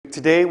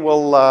Today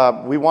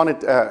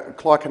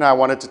Clark and I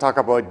wanted to talk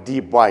about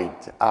deep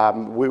bite.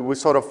 We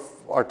sort of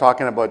are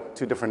talking about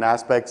two different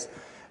aspects.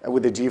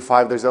 With the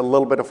G5, there's a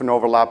little bit of an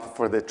overlap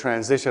for the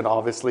transition,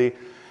 obviously.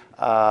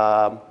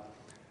 But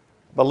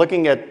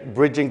looking at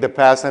bridging the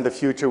past and the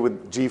future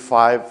with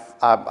G5,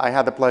 I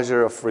had the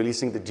pleasure of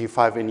releasing the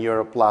G5 in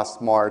Europe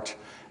last March.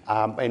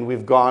 And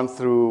we've gone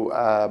through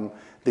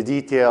the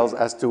details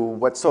as to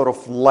what sort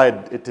of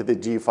led it to the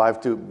G5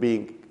 to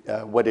being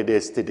what it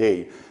is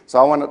today. So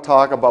I want to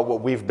talk about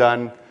what we've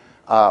done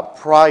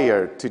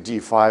prior to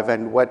G5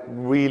 and what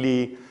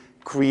really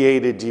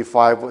created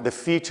G5, the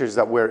features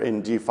that were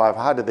in G5.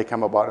 How did they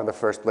come about in the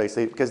first place?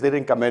 Because they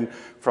didn't come in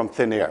from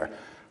thin air.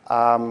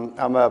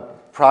 I'm a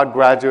proud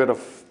graduate of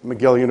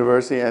McGill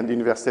University and the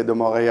Université de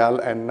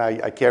Montréal, and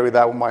I carry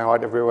that with my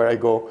heart everywhere I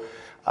go.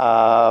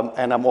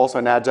 And I'm also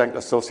an adjunct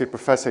associate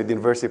professor at the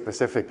University of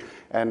Pacific.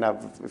 And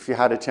if you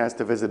had a chance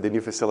to visit the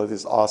new facility,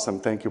 it's awesome.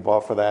 Thank you,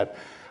 Bob, for that.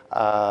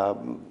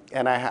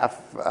 And I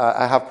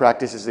have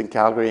practices in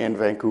Calgary and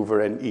Vancouver,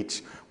 and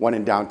each one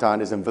in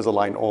downtown is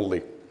Invisalign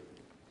only.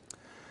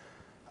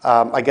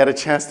 I get a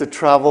chance to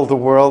travel the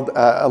world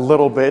a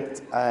little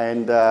bit,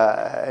 and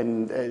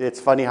it's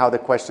funny how the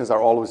questions are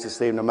always the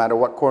same. No matter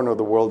what corner of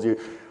the world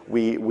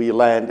we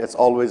land, it's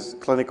always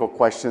clinical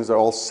questions. They're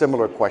all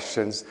similar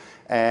questions,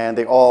 and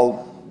they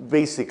all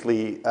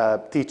basically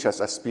teach us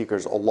as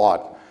speakers a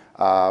lot,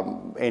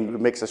 and it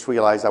makes us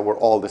realize that we're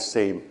all the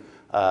same.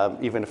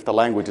 Even if the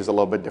language is a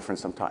little bit different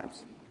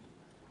sometimes.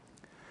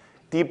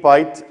 Deep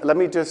bite, let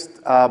me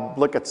just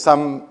look at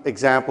some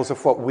examples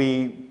of what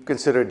we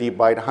consider deep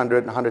bite,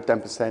 100,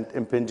 110%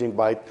 impinging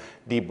bite,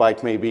 deep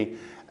bite maybe,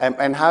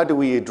 and how do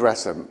we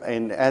address them?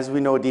 And as we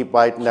know, deep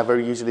bite never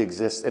usually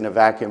exists in a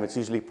vacuum. It's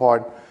usually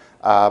part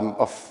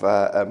of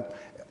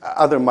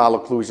other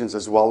malocclusions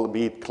as well,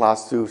 be it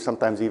class 2,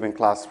 sometimes even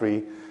class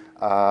 3,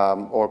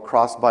 or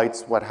cross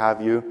bites, what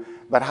have you.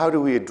 But how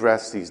do we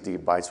address these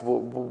deep bites?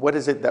 What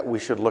is it that we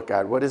should look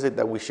at? What is it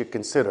that we should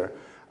consider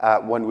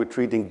when we're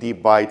treating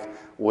deep bite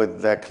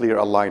with clear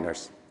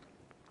aligners?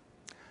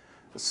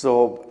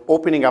 So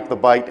opening up the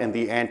bite in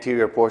the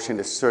anterior portion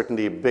is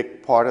certainly a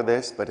big part of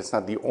this, but it's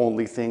not the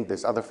only thing.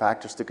 There's other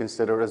factors to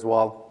consider as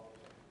well.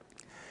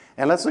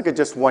 And let's look at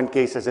just one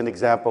case as an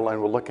example,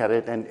 and we'll look at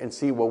it and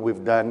see what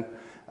we've done.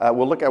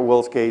 We'll look at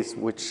Will's case,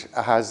 which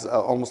has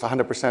almost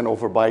 100%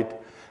 overbite.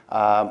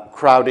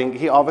 Crowding.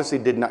 He obviously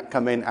did not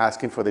come in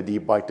asking for the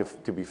deep bite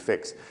to be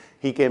fixed.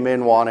 He came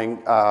in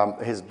wanting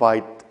his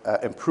bite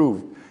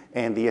improved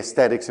and the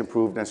aesthetics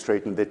improved and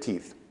straightened the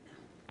teeth.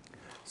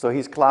 So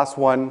he's class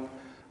 1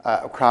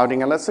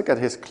 crowding, and let's look at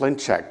his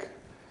ClinCheck.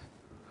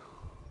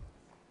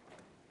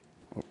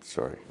 Oops,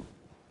 sorry.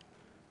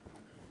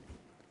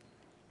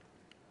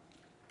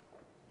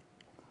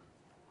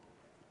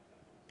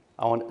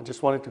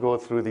 Just wanted to go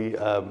through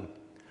the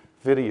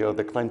video,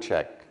 the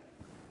ClinCheck.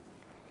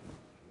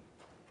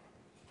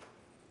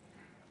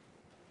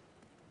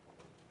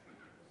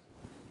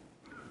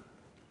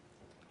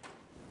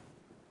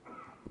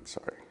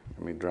 Sorry,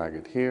 let me drag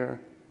it here.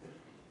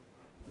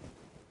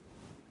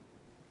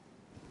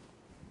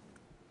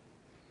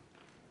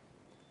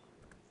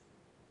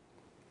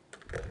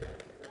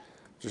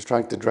 Just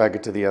trying to drag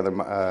it to the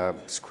other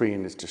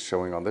screen. It's just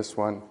showing on this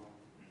one.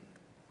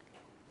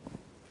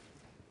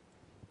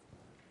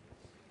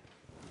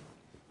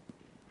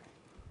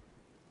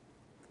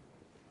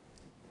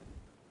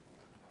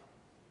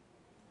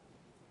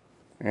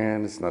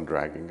 And it's not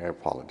dragging. I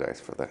apologize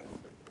for that.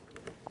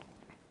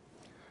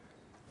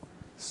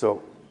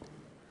 So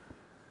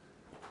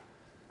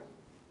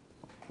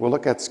we'll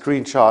look at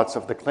screenshots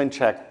of the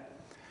ClinCheck.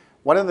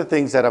 One of the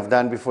things that I've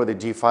done before the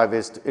G5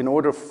 is in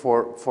order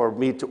for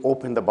me to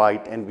open the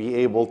bite and be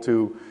able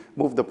to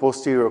move the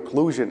posterior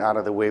occlusion out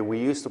of the way, we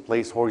used to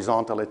place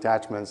horizontal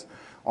attachments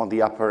on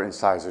the upper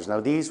incisors. Now,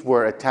 these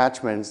were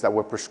attachments that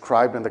were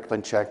prescribed in the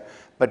ClinCheck,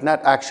 but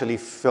not actually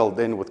filled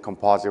in with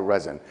composite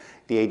resin.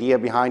 The idea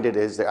behind it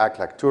is they act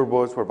like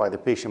turbos, whereby the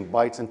patient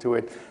bites into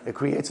it. It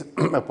creates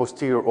a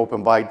posterior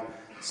open bite,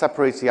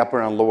 separates the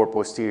upper and lower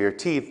posterior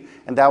teeth,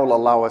 and that will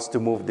allow us to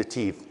move the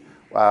teeth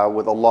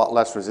with a lot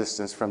less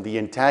resistance from the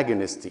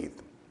antagonist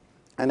teeth.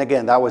 And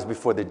again, that was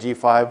before the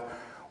G5,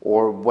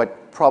 or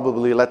what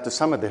probably led to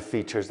some of the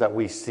features that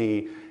we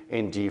see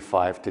in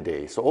G5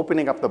 today. So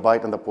opening up the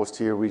bite in the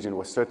posterior region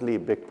was certainly a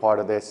big part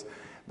of this.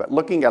 But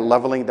looking at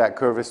leveling that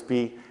curvus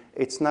P,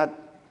 it's not,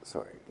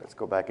 sorry, let's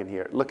go back in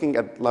here. Looking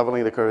at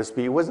leveling the curvus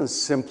P, it wasn't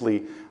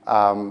simply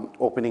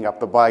opening up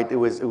the bite. It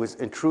was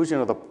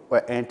intrusion of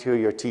the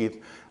anterior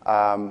teeth.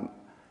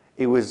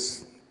 It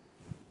was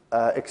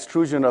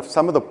extrusion of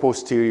some of the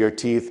posterior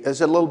teeth.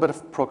 There's a little bit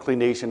of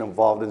proclination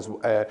involved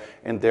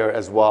in there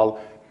as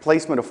well.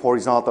 Placement of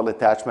horizontal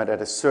attachment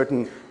at a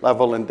certain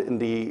level on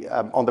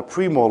the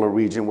premolar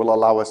region will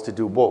allow us to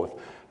do both.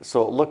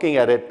 So looking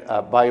at it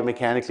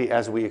biomechanically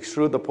as we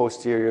extrude the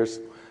posteriors,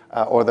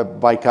 or the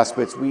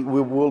bicuspids, we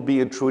will be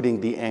intruding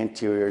the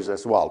anteriors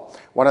as well.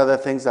 One of the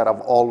things that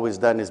I've always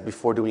done is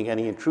before doing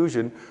any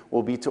intrusion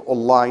will be to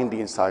align the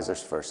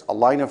incisors first.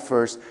 Align them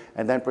first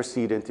and then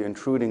proceed into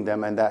intruding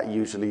them, and that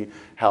usually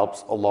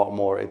helps a lot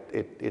more.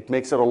 It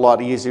makes it a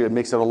lot easier, it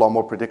makes it a lot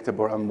more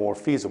predictable and more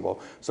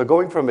feasible. So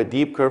going from a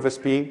deep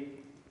curvus P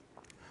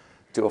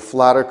to a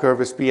flatter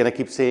curvus P, and I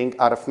keep saying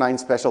out of 9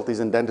 specialties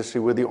in dentistry,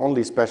 we're the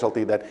only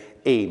specialty that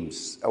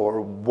aims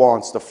or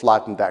wants to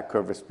flatten that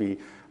curvus P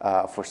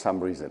for some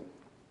reason.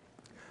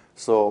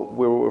 So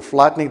we're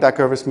flattening that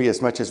curvus P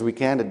as much as we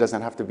can. It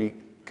doesn't have to be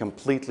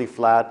completely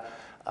flat,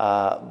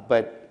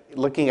 but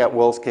looking at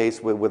Will's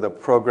case with the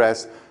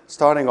progress,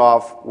 starting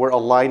off, we're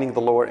aligning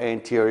the lower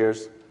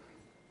anteriors.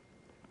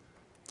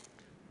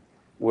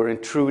 We're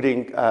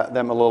intruding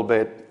them a little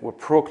bit. We're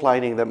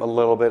proclining them a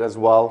little bit as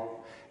well.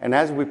 And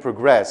as we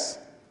progress,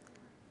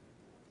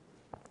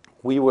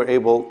 we were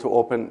able to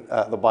open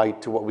the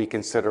bite to what we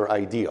consider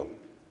ideal.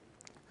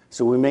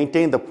 So we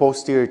maintain the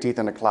posterior teeth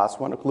in a class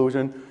 1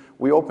 occlusion.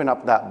 We open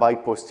up that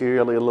bite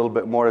posteriorly a little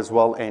bit more as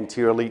well,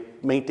 anteriorly,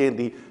 maintain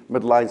the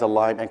midlines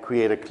aligned, and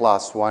create a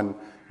class 1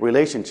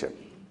 relationship.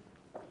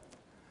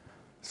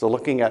 So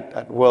looking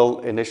at Will,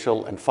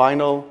 initial and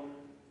final.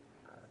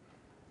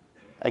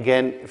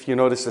 Again, if you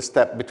notice the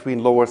step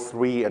between lower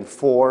 3 and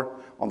 4,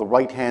 on the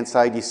right-hand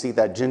side, you see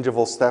that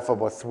gingival step of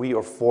about 3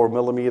 or 4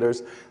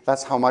 millimeters.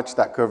 That's how much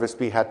that curvus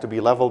P had to be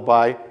leveled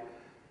by.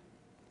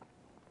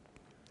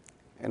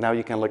 And now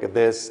you can look at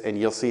this, and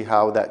you'll see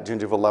how that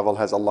gingival level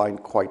has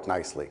aligned quite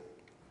nicely.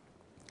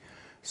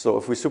 So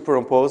if we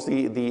superimpose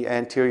the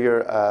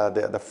anterior,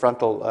 the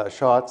frontal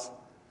shots,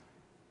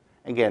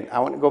 again, I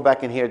want to go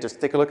back in here, just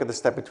take a look at the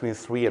step between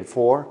 3 and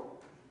 4.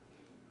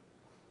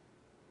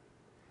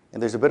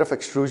 And there's a bit of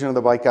extrusion of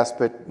the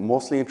bicuspid,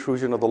 mostly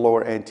intrusion of the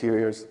lower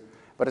anteriors,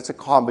 but it's a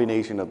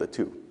combination of the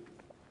two.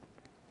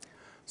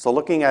 So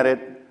looking at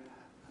it,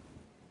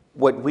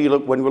 when we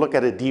look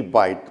at a deep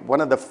bite, one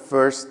of the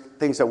first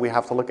things that we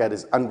have to look at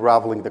is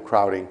unraveling the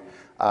crowding,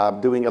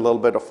 doing a little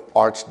bit of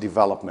arch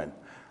development.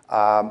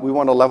 We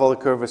want to level the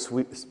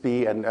curvus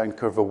P and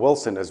curva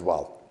Wilson as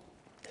well.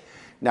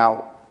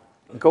 Now,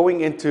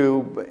 going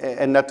into,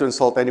 and not to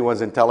insult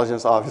anyone's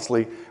intelligence,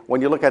 obviously,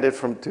 when you look at it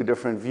from 2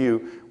 different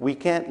views, we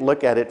can't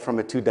look at it from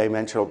a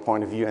 2-dimensional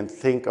point of view and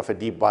think of a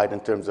deep bite in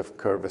terms of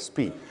curvus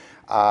P.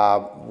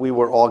 We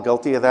were all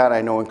guilty of that,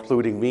 I know,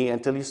 including me,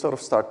 until you sort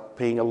of start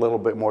paying a little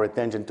bit more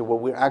attention to what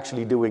we're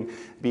actually doing,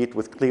 be it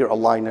with clear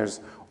aligners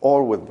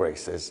or with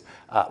braces,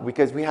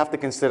 because we have to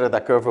consider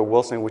that curva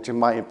Wilson, which in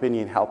my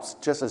opinion helps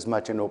just as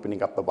much in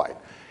opening up the bite.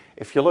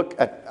 If you look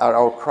at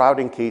our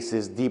crowding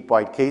cases, deep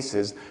bite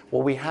cases,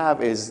 what we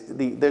have is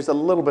there's a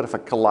little bit of a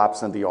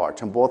collapse in the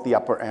arch, in both the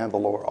upper and the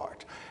lower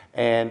arch.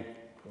 And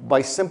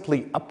by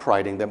simply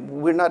uprighting them,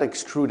 we're not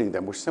extruding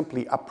them, we're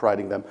simply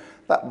uprighting them,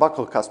 that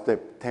buccal cusp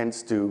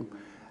tends to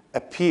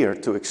appear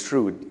to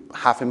extrude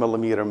 0.5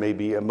 millimeter,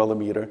 maybe 1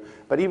 millimeter.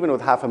 But even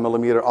with 0.5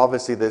 millimeter,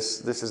 obviously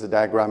this is a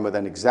diagram with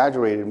an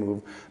exaggerated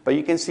move, but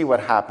you can see what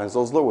happens.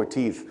 Those lower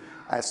teeth,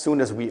 as soon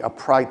as we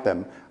upright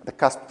them, the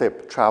cusp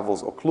tip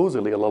travels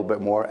occlusally a little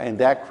bit more, and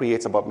that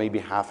creates about maybe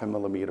 0.5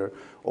 millimeter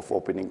of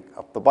opening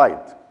up the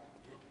bite.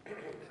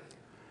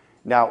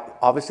 Now,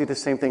 obviously the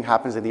same thing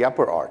happens in the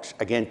upper arch.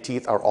 Again,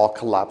 teeth are all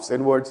collapsed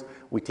inwards.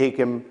 We take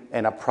them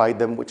and upright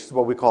them, which is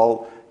what we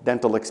call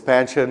dental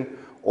expansion,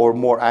 or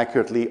more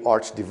accurately,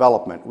 arch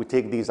development. We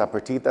take these upper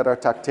teeth that are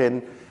tucked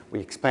in, we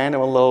expand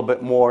them a little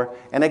bit more,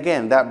 and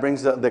again, that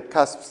brings the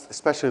cusps,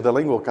 especially the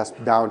lingual cusp,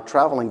 down,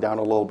 traveling down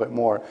a little bit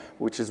more,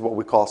 which is what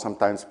we call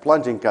sometimes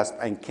plunging cusp,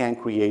 and can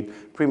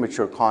create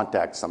premature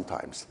contact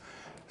sometimes.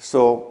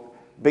 So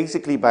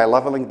basically, by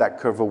leveling that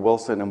curva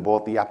Wilson in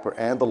both the upper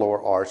and the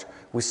lower arch,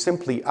 we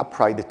simply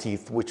upright the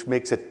teeth, which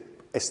makes it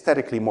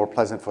aesthetically more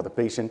pleasant for the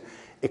patient.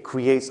 It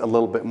creates a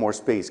little bit more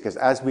space, because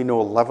as we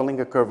know, leveling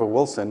a curva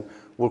Wilson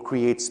will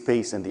create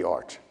space in the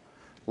arch.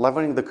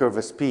 Leveling the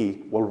curvus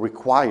P will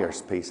require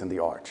space in the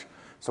arch.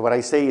 So what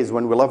I say is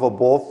when we level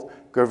both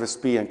curvus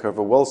P and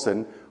curva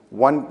Wilson,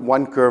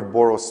 one curve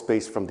borrows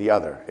space from the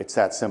other. It's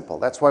that simple.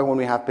 That's why when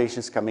we have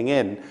patients coming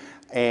in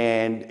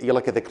and you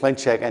look at the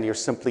ClinCheck and you're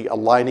simply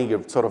aligning,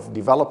 you're sort of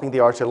developing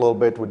the arch a little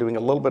bit, we're doing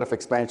a little bit of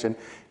expansion,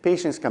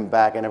 patients come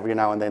back and every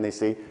now and then they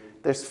say,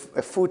 there's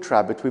a food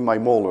trap between my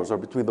molars or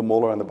between the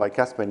molar and the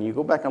bicuspid. And you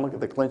go back and look at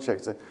the ClinCheck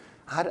and say,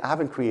 I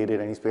haven't created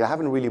any space. I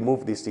haven't really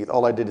moved these teeth.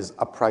 All I did is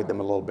upright them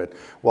a little bit.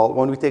 Well,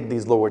 when we take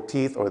these lower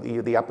teeth or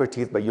the upper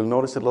teeth, but you'll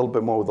notice it a little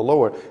bit more with the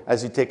lower,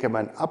 as you take them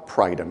and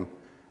upright them,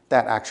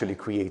 that actually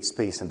creates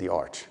space in the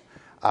arch.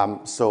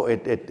 So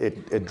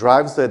it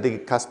drives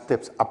the cusp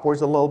tips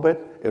upwards a little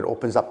bit. It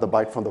opens up the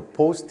bite from the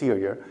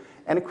posterior,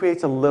 and it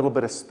creates a little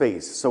bit of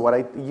space. So what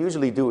I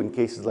usually do in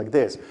cases like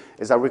this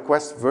is I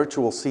request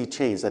virtual C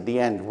chains at the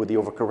end with the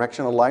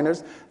overcorrection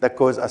aligners that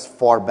goes as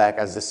far back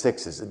as the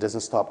 6s. It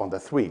doesn't stop on the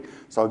 3.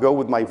 So I'll go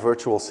with my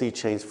virtual C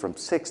chains from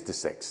 6 to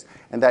 6.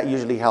 And that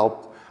usually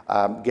helps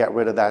get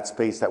rid of that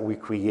space that we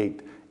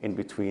create in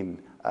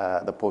between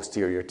the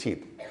posterior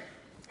teeth.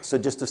 So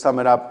just to sum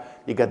it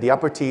up, you get the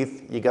upper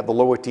teeth, you get the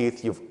lower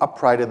teeth, you've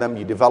uprighted them,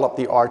 you develop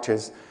the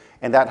arches,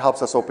 and that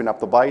helps us open up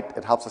the bite.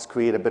 It helps us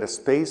create a bit of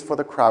space for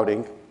the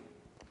crowding.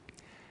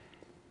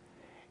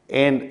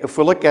 And if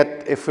we look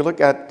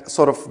at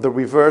sort of the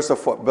reverse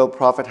of what Bill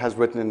Prophet has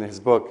written in his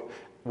book,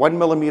 1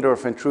 millimeter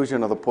of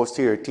intrusion of the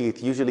posterior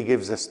teeth usually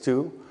gives us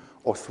 2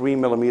 or 3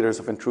 millimeters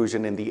of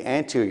intrusion in the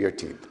anterior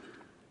teeth.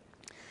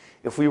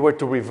 If we were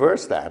to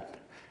reverse that,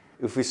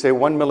 if we say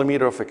 1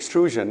 millimeter of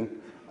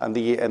extrusion and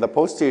the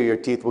posterior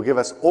teeth will give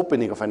us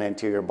opening of an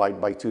anterior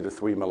bite by 2 to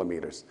 3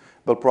 millimeters.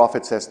 Bill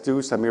Prophet says 2,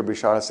 Samir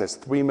Bishara says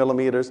 3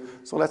 millimeters,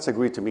 so let's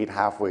agree to meet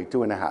halfway,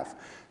 2.5.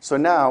 So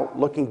now,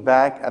 looking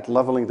back at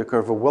leveling the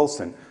curve of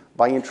Wilson,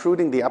 by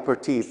intruding the upper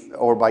teeth,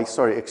 or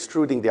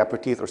extruding the upper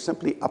teeth, or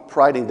simply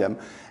uprighting them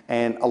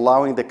and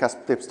allowing the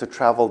cusp tips to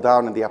travel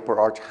down in the upper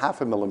arch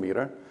 0.5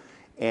 millimeter,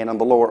 and on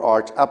the lower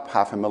arch up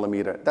 0.5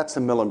 millimeter, that's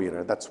 1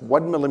 millimeter. That's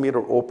 1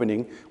 millimeter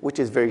opening, which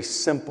is very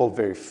simple,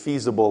 very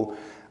feasible,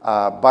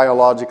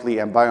 biologically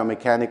and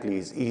biomechanically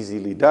is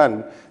easily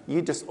done.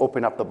 You just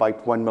open up the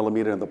bite 1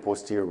 millimeter in the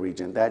posterior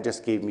region. That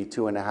just gave me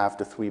 2.5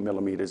 to 3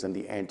 millimeters in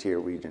the anterior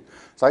region.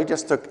 So I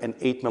just took an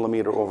 8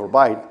 millimeter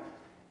overbite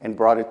and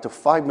brought it to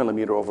 5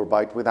 millimeter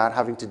overbite without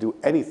having to do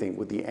anything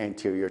with the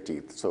anterior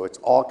teeth. So it's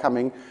all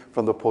coming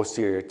from the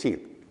posterior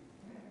teeth.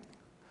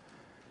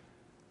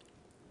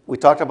 We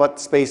talked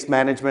about space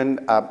management.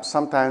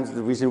 Sometimes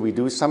the reason we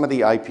do some of the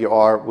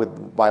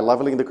IPR by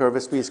leveling the curve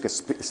of space because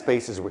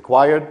space is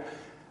required.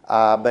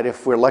 But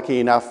if we're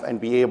lucky enough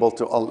and be able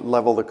to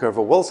level the curve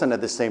of Wilson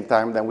at the same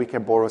time, then we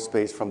can borrow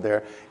space from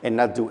there and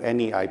not do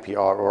any IPR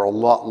or a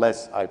lot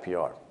less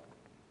IPR.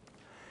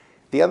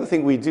 The other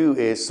thing we do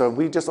is, so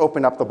we just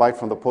open up the bite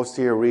from the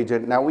posterior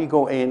region. Now we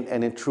go in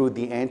and intrude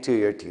the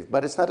anterior teeth,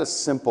 but it's not a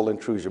simple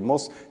intrusion.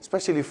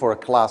 Especially for a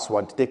class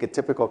 1, to take a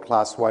typical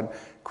class 1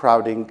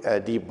 crowding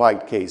deep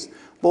bite case,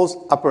 those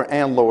upper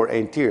and lower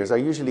anteriors are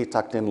usually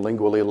tucked in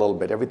lingually a little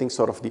bit. Everything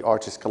sort of the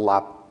arches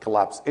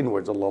collapse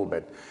inwards a little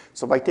bit.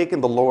 So by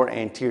taking the lower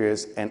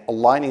anteriors and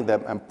aligning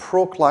them and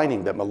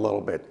proclining them a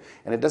little bit,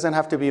 and it doesn't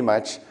have to be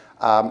much,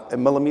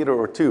 1 millimeter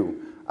or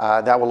 2,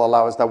 that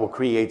will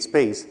create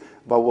space,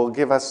 but will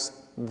give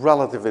us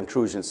relative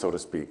intrusion, so to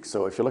speak.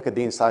 So if you look at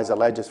the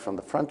incisal edges from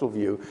the frontal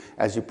view,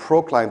 as you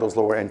procline those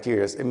lower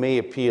anteriors, it may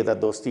appear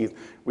that those teeth,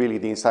 really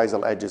the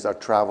incisal edges are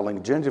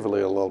traveling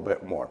gingivally a little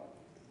bit more.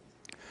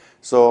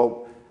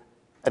 So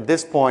at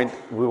this point,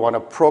 we want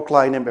to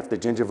procline them if the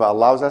gingiva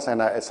allows us,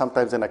 and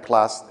sometimes in a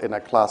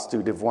class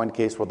 2 Div 1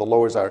 case where the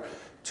lowers are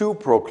too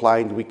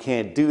proclined, we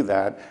can't do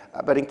that.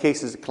 But in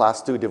cases of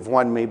class 2 Div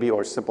 1 maybe,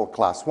 or simple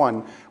class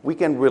 1, we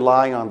can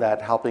rely on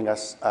that helping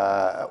us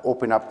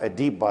open up a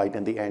deep bite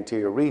in the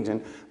anterior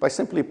region by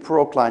simply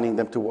proclining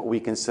them to what we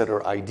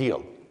consider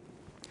ideal.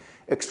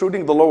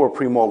 Extruding the lower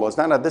premolars,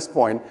 not at this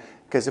point,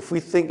 because if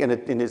we think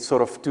in a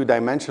sort of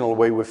two-dimensional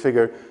way, we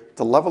figure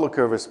to level a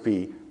curvus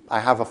P, I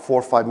have a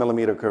 4 or 5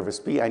 millimeter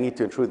curvus P. I need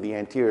to intrude the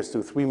anteriors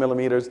to 3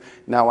 millimeters.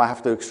 Now I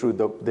have to extrude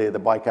the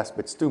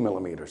bicuspids 2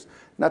 millimeters.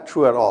 Not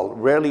true at all.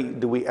 Rarely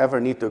do we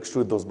ever need to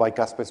extrude those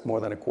bicuspids more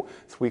than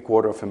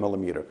 3/4 of a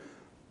millimeter.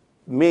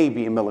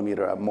 Maybe a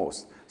millimeter at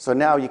most. So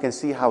now you can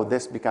see how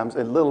this becomes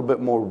a little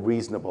bit more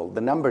reasonable. The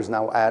numbers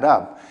now add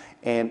up.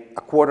 And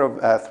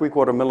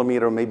 3/4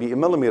 millimeter, maybe a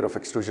millimeter of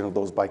extrusion of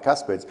those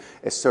bicuspids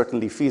is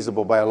certainly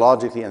feasible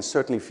biologically and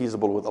certainly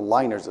feasible with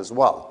aligners as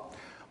well.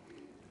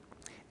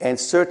 And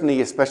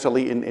certainly,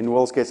 especially in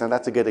Will's case, and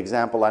that's a good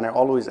example, and I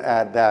always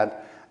add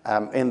that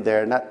in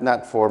there,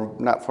 not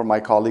for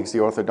my colleagues, the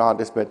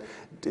orthodontists, but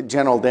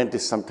general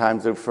dentists,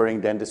 sometimes referring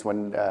dentists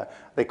when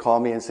they call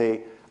me and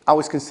say, I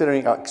was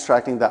considering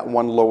extracting that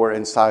one lower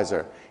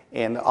incisor.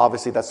 And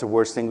obviously that's the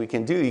worst thing we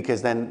can do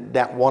because then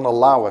that won't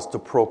allow us to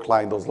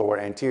procline those lower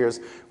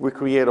anteriors. We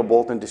create a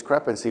Bolton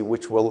discrepancy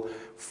which will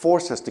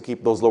force us to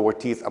keep those lower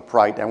teeth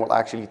upright and will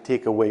actually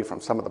take away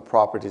from some of the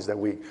properties that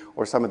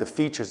or some of the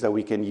features that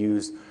we can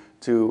use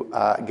to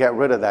get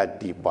rid of that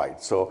deep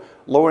bite. So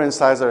lower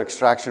incisor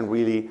extraction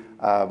really,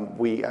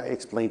 we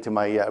explained to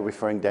my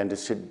referring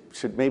dentist,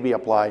 should maybe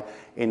apply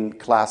in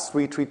class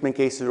 3 treatment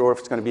cases, or if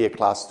it's going to be a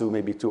class 2,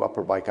 maybe 2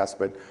 upper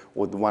bicuspid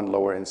with 1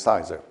 lower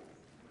incisor.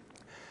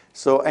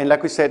 So, and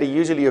like we said, it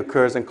usually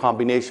occurs in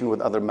combination with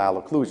other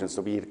malocclusions.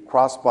 So be it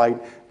crossbite,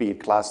 be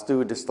it class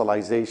 2,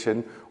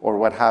 distalization, or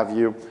what have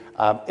you,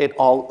 it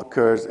all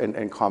occurs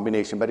in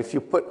combination. But if you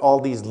put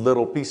all these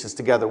little pieces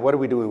together, what are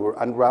we doing? We're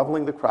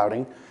unraveling the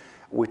crowding.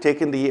 We're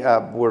taking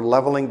we're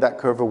leveling that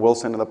curve of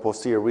Wilson in the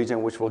posterior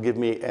region, which will give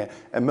me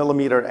a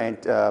millimeter and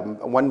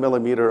 1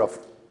 millimeter of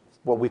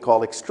what we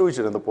call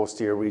extrusion in the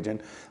posterior region,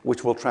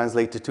 which will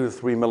translate to 2 to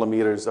 3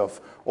 millimeters of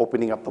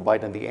opening up the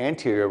bite in the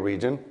anterior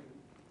region.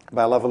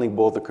 By leveling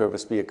both the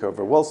curvus P and curve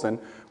of Wilson,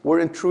 we're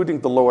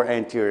intruding the lower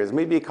anteriors,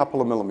 maybe a couple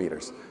of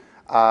millimeters,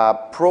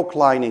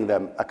 proclining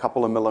them a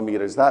couple of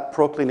millimeters. That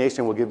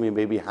proclination will give me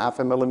maybe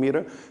 0.5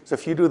 millimeter. So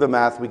if you do the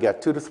math, we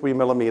get 2 to 3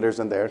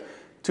 millimeters in there,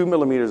 2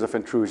 millimeters of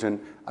intrusion,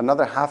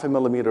 another 0.5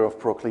 millimeter of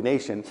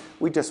proclination.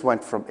 We just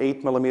went from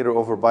 8 millimeter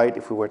overbite,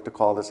 if we were to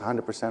call this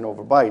 100%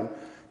 overbite,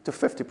 to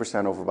 50%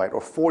 overbite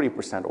or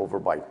 40%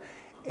 overbite.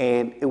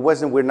 And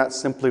we're not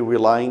simply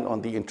relying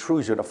on the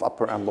intrusion of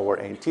upper and lower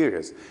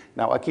anteriors.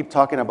 Now, I keep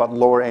talking about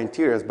lower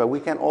anteriors, but we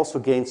can also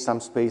gain some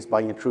space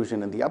by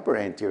intrusion in the upper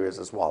anteriors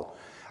as well.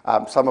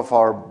 Some of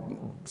our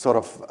sort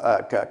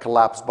of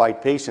collapsed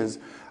bite patients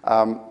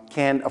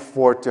can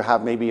afford to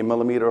have maybe 1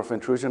 millimeter of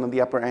intrusion in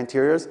the upper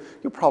anteriors.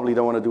 You probably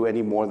don't want to do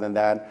any more than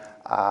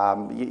that.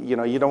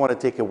 You don't want to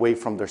take away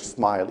from their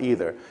smile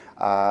either.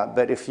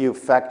 But if you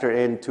factor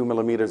in 2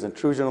 millimeters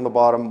intrusion on the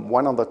bottom,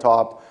 1 on the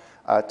top,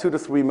 2 to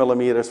 3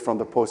 millimeters from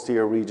the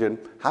posterior region,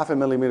 0.5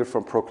 millimeter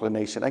from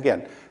proclination.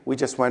 Again, we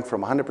just went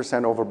from 100%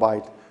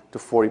 overbite to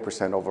 40%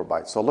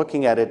 overbite. So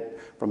looking at it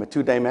from a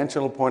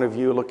two-dimensional point of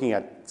view, looking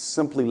at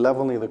simply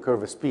leveling the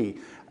curvus P,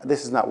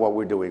 this is not what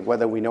we're doing.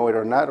 Whether we know it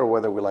or not, or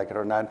whether we like it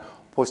or not,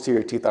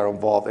 posterior teeth are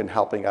involved in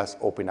helping us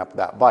open up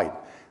that bite.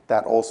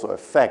 That also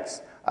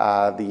affects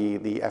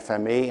the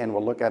FMA, and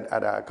we'll look at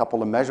a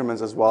couple of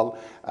measurements as well.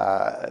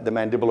 The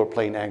mandibular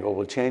plane angle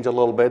will change a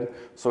little bit.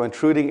 So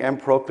intruding and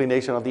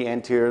proclination of the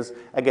anteriors,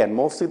 again,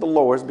 mostly the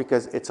lowers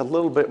because it's a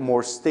little bit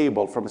more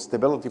stable from a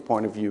stability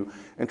point of view.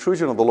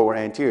 Intrusion of the lower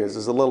anteriors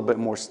is a little bit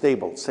more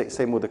stable,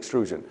 same with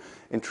extrusion.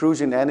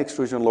 Intrusion and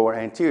extrusion lower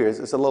anteriors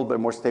is a little bit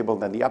more stable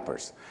than the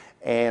uppers.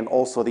 And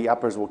also the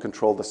uppers will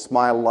control the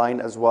smile line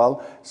as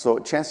well. So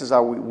chances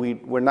are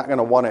we're not going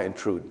to want to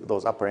intrude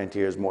those upper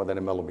anteriors more than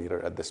 1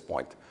 millimeter at this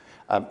point.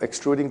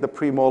 Extruding the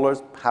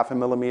premolars, 0.5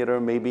 millimeter,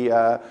 maybe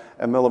a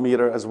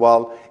millimeter as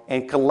well.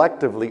 And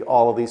collectively,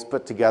 all of these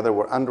put together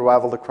will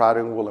unravel the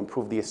crowding, will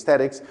improve the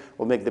aesthetics,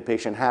 will make the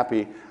patient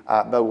happy,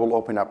 but will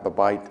open up the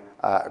bite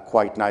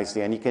quite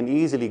nicely. And you can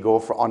easily go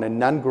on a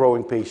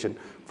non-growing patient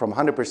from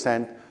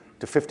 100%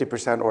 to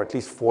 50% or at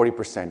least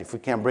 40%. If we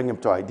can't bring them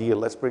to ideal,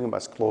 let's bring them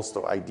as close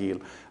to ideal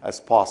as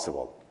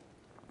possible.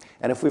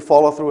 And if we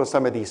follow through with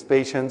some of these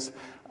patients,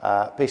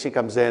 patient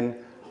comes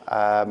in,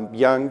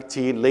 young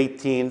teen, late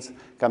teens,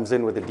 comes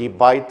in with a deep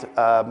bite.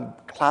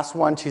 Class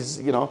 1,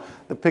 she's,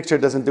 the picture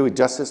doesn't do it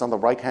justice. On the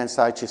right-hand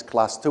side, she's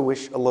class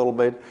 2-ish a little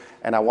bit,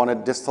 and I want to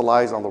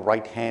distalize on the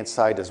right-hand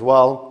side as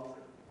well.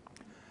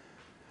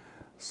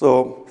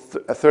 So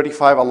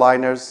 35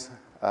 aligners.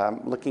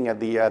 Looking at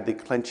the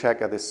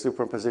ClinCheck, at the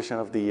superimposition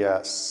of the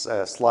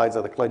slides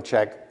of the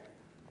ClinCheck,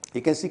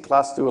 you can see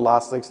class 2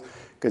 elastics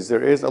because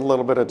there is a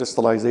little bit of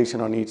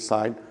distalization on each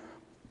side.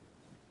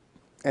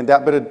 And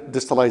that bit of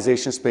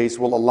distalization space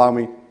will allow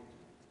me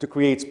to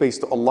create space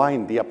to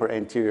align the upper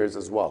anteriors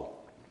as well.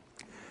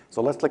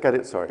 So let's look at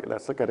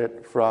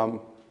it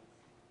from,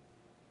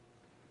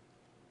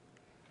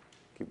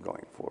 keep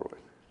going forward.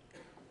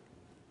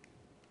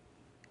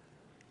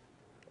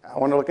 I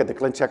want to look at the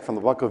ClinCheck from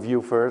the buccal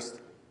view first.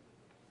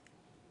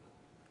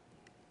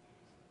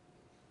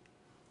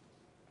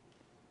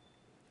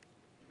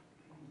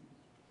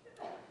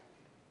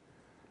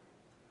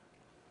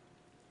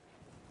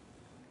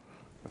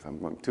 If I'm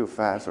going too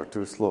fast or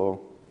too slow.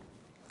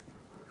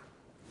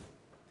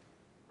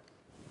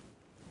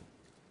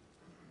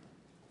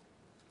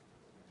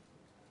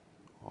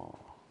 Oh.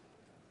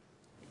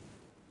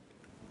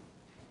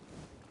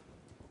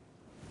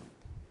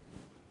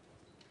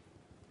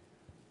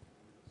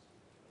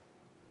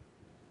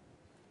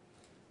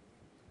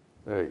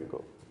 There you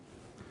go.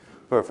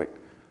 Perfect.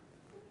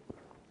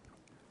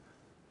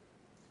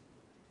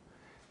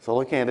 So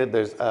looking at it,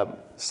 there's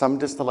some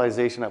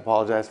distalization. I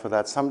apologize for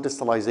that. Some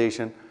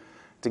distalization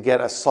to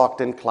get a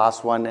socked-in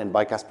class 1 and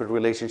bicuspid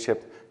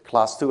relationship.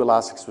 Class 2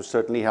 elastics will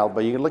certainly help,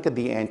 but you can look at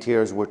the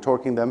anteriors. We're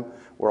torquing them,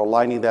 we're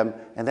aligning them,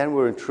 and then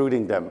we're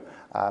intruding them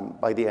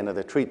by the end of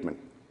the treatment.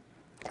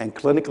 And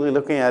clinically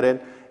looking at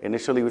it,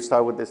 initially we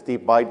start with this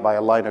deep bite by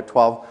aligner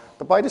 12.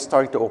 The bite is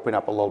starting to open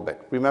up a little bit.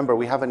 Remember,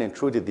 we haven't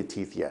intruded the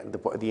teeth yet,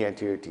 the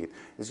anterior teeth.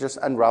 It's just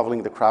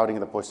unraveling the crowding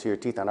of the posterior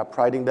teeth and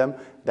uprighting them.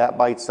 That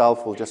by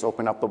itself will just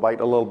open up the bite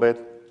a little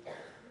bit.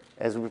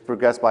 As we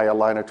progress by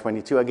aligner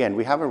 22, again,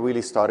 we haven't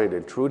really started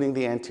intruding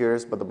the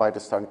anteriors, but the bite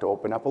is starting to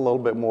open up a little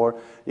bit more.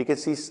 You can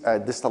see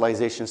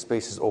distalization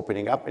space is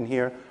opening up in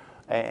here,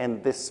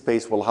 and this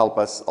space will help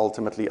us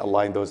ultimately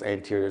align those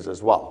anteriors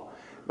as well.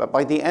 But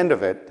by the end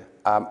of it,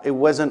 it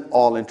wasn't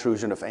all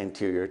intrusion of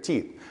anterior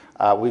teeth.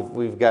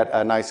 We've got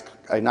a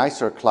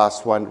nicer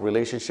class 1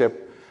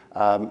 relationship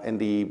in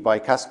the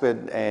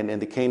bicuspid and in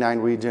the canine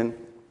region.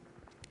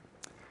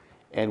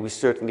 And we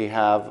certainly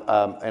have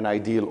an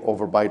ideal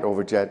overbite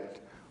overjet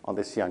on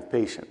this young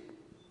patient.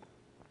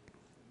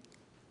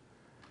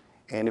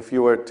 And if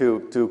you were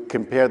to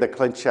compare the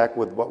ClinCheck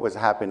with what was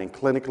happening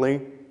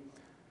clinically,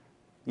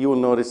 you will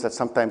notice that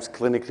sometimes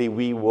clinically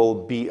we will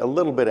be a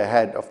little bit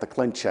ahead of the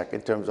ClinCheck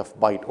in terms of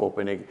bite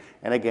opening.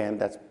 And again,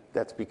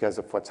 that's because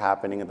of what's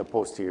happening in the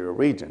posterior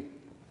region.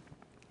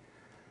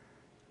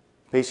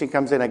 Patient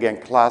comes in,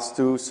 again, class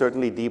 2,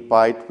 certainly deep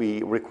bite.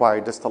 We require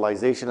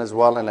distalization as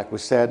well. And like we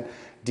said,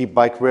 deep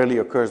bite rarely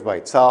occurs by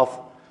itself.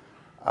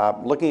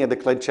 Looking at the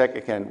ClinCheck,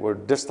 again, we're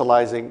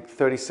distalizing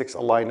 36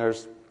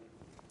 aligners.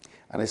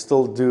 And I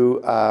still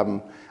do,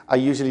 I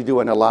usually do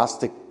an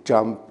elastic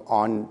jump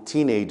on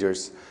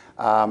teenagers.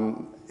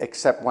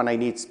 except when I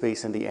need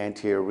space in the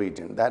anterior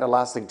region. That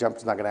elastic jump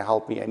is not going to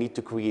help me. I need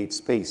to create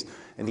space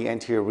in the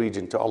anterior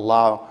region to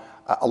allow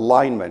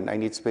alignment. I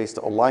need space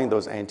to align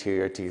those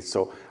anterior teeth.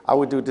 So I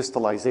would do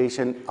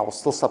distalization. I will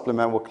still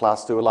supplement with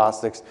class 2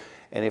 elastics.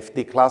 And if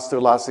the class 2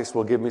 elastics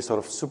will give me sort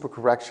of super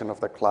correction of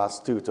the class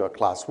 2 to a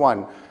class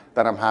 1,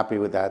 then I'm happy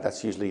with that.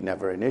 That's usually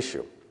never an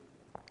issue.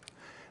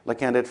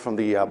 Looking at it from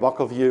the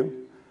buccal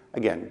view,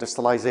 again,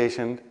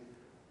 distalization,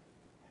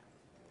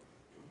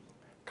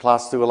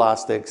 class 2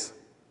 elastics,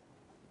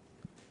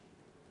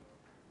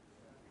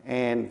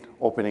 and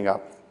opening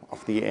up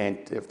of the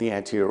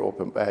anterior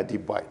open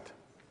deep bite.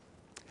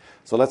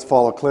 So let's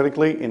follow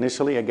clinically.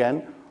 Initially,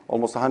 again,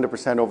 almost 100%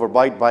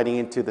 overbite, biting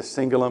into the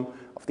cingulum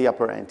of the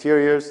upper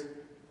anteriors.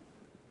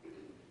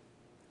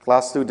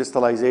 Class 2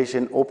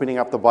 distalization, opening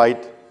up the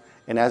bite.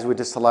 And as we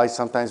distalize,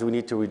 sometimes we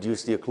need to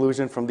reduce the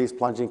occlusion from these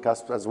plunging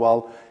cusps as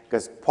well,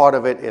 because part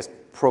of it is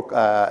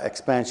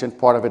expansion,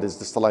 part of it is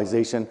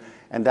distalization,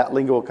 and that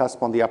lingual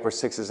cusp on the upper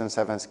 6s and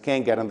 7s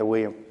can get in the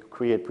way and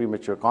create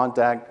premature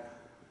contact.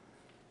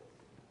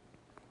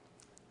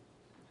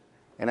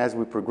 And as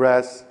we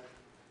progress,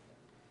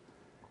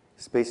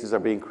 spaces are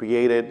being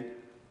created.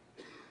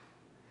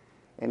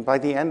 And by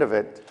the end of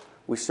it,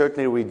 we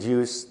certainly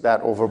reduce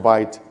that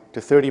overbite to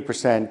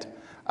 30%,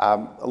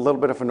 a little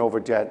bit of an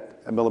overjet,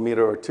 a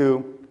millimeter or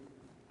two.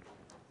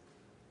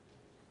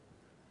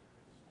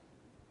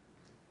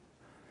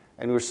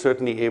 And we're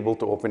certainly able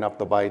to open up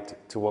the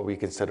bite to what we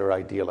consider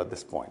ideal at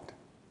this point.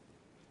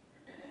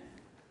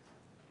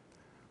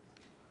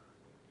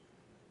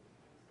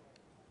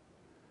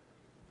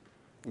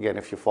 Again,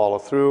 if you follow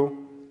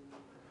through,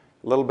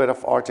 a little bit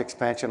of arch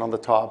expansion on the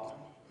top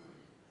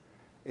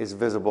is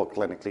visible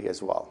clinically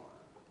as well.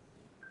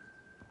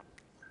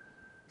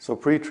 So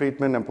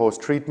pre-treatment and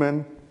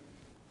post-treatment,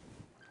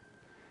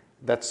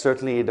 that's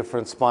certainly a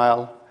different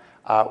smile.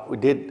 We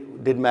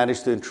did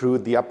manage to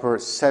intrude the upper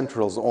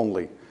centrals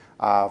only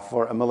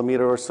for a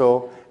millimeter or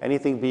so.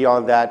 Anything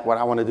beyond that, what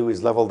I want to do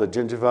is level the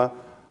gingiva,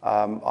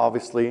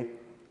 obviously,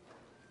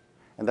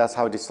 and that's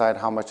how I decide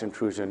how much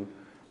intrusion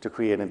to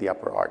create in the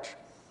upper arch.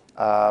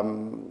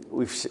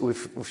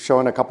 We've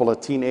shown a couple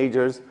of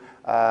teenagers,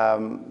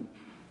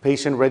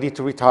 patient ready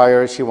to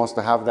retire. She wants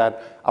to have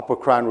that upper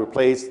crown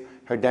replaced.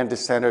 Her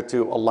dentist sent her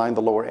to align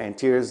the lower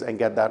anteriors and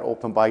get that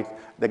open bite,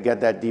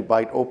 get that deep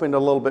bite opened a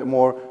little bit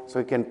more so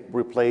we can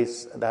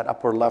replace that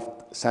upper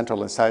left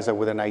central incisor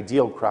with an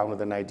ideal crown,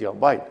 with an ideal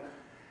bite.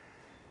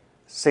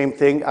 Same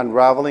thing,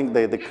 unraveling,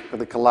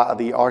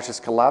 the arches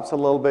collapse a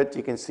little bit.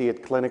 You can see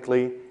it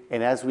clinically.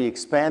 And as we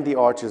expand the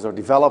arches or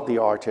develop the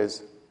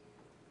arches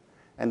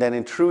and then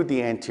intrude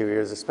the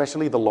anteriors,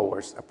 especially the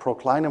lowers,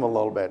 procline them a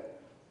little bit,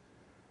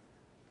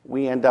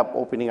 we end up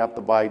opening up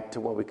the bite to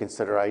what we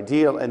consider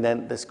ideal, and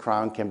then this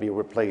crown can be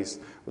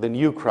replaced with a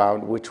new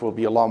crown, which will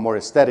be a lot more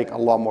aesthetic, a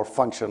lot more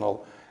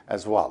functional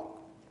as well.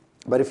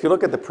 But if you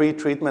look at the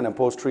pre-treatment and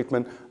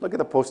post-treatment, look at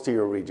the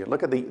posterior region,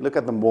 look at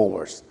the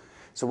molars.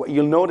 So what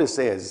you'll notice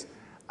is,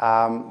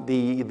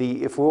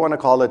 if we want to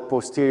call it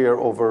posterior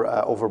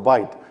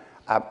overbite,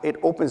 it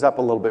opens up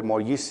a little bit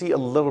more. You see a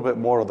little bit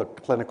more of the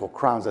clinical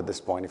crowns at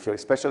this point,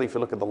 especially if you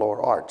look at the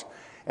lower arch.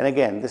 And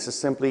again, this is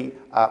simply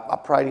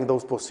uprighting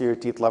those posterior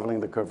teeth, leveling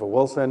the curve of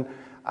Wilson.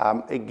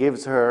 It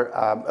gives her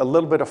a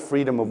little bit of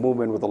freedom of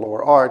movement with the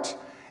lower arch,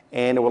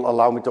 and it will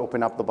allow me to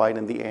open up the bite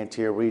in the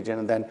anterior region,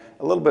 and then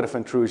a little bit of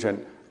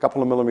intrusion, a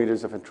couple of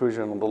millimeters of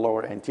intrusion on the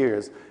lower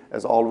anteriors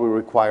is all we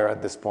require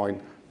at this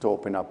point to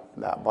open up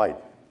that bite.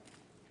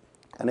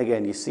 And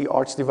again, you see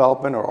arch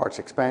development or arch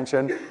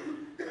expansion.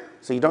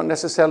 So you don't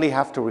necessarily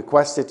have to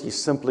request it. You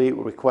simply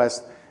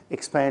request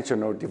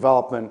expansion or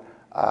development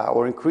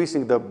or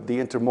increasing the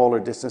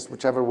intermolar distance,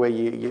 whichever way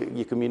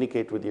you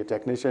communicate with your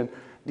technician.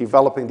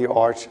 Developing the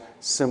arch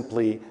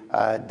simply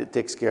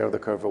takes care of the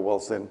curve of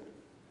Wilson,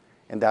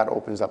 and that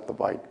opens up the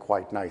bite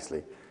quite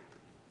nicely.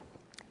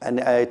 And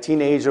a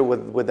teenager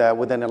with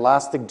an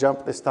elastic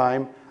jump this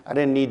time, I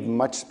didn't need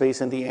much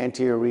space in the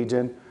anterior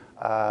region,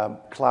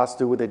 class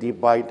 2 with a deep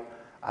bite.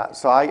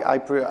 So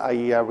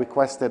I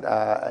requested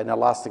an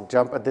elastic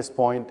jump at this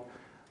point,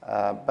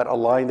 but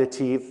align the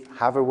teeth,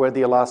 have her wear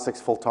the elastics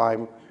full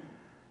time.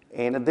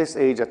 And at this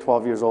age, at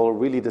 12 years old, it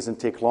really doesn't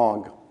take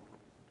long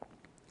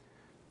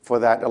for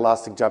that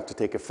elastic jump to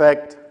take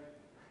effect,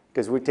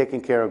 because we're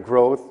taking care of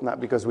growth, not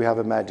because we have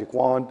a magic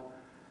wand.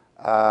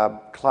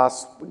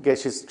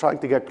 She's trying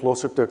to get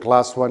closer to a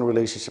class 1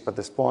 relationship at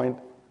this point.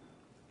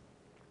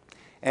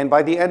 And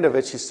by the end of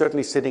it, she's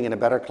certainly sitting in a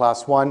better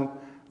class 1.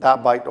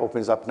 That bite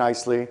opens up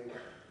nicely.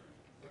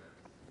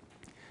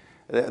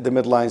 The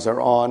midlines are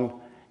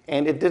on.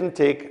 And it didn't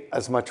take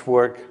as much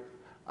work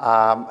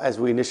as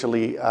we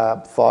initially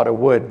thought it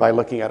would by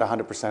looking at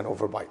 100%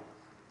 overbite.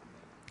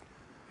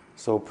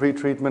 So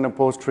pre-treatment and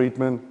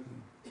post-treatment.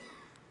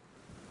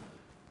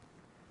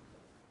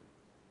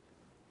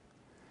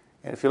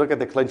 And if you look at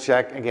the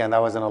ClinCheck, again,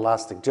 that was an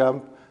elastic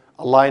jump.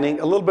 Aligning,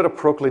 a little bit of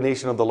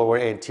proclination of the lower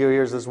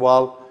anteriors as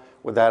well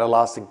with that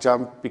elastic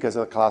jump because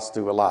of the class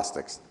 2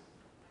 elastics.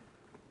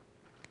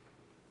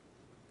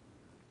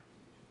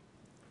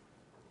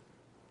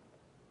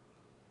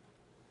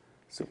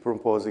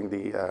 Superimposing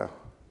the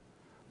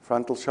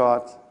frontal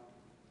shot.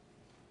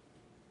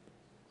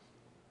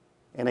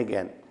 And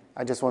again,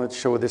 I just wanted to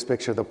show this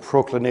picture, the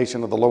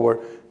proclination of the lower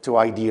to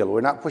ideal.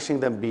 We're not pushing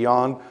them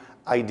beyond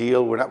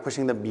ideal. We're not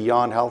pushing them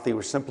beyond healthy.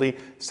 We're simply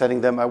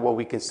setting them at what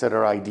we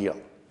consider ideal.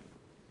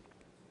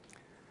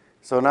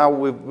 So now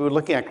we're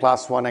looking at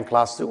class 1 and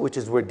class 2, which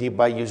is where deep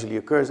bite usually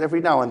occurs.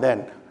 Every now and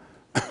then,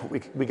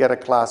 we get a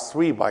class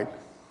 3 bite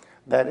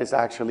that is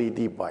actually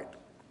deep bite.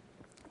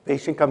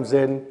 Patient comes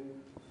in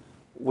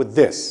with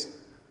this.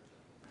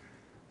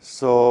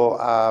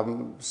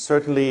 So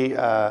certainly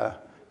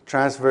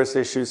transverse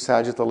issues,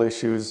 sagittal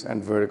issues,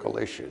 and vertical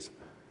issues.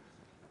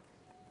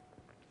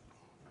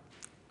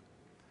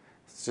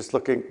 Just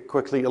looking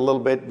quickly a little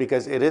bit,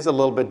 because it is a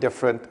little bit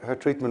different. Her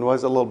treatment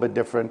was a little bit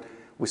different.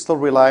 We still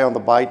rely on the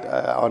bite,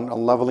 on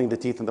leveling the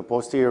teeth in the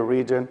posterior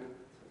region.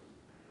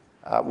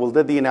 We'll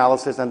do the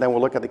analysis, and then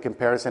we'll look at the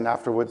comparison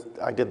afterwards.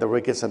 I did the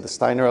Ricketts and the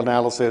Steiner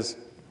analysis.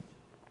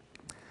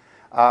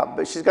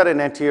 But she's got an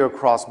anterior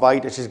cross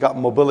bite, and she's got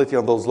mobility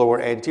on those lower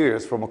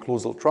anteriors from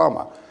occlusal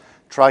trauma.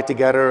 Try to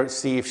get her,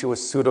 see if she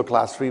was pseudo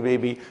class 3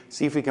 maybe,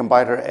 see if we can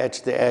bite her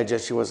edge to edge,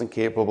 as she wasn't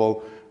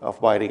capable of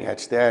biting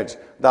edge to edge.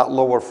 That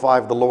lower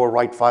 5, the lower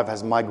right 5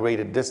 has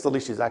migrated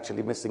distally. She's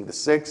actually missing the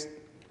 6.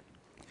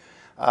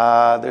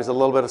 There's a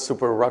little bit of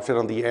super eruption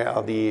on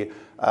the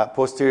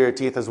posterior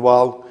teeth as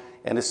well,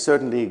 and it's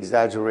certainly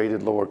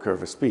exaggerated lower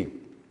curvus P.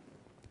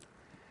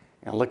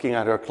 And looking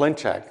at her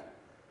ClinCheck,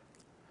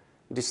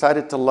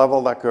 decided to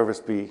level that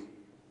curvus P,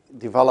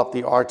 develop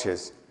the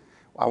arches.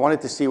 I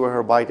wanted to see where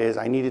her bite is.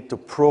 I needed to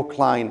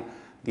procline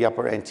the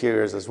upper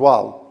anteriors as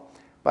well.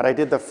 But I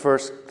did the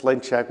first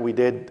ClinCheck. We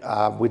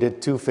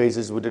did 2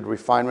 phases. We did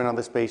refinement on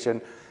this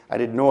patient. I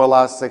did no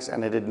elastics,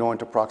 and I did no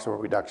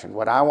interproximal reduction.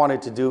 What I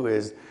wanted to do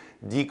is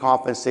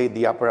decompensate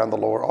the upper and the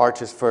lower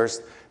arches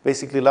first,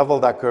 basically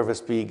level that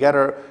curvus P, get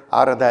her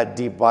out of that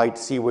deep bite,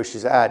 see where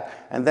she's at,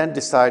 and then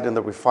decide in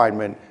the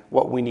refinement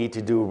what we need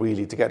to do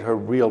really to get her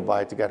real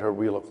bite, to get her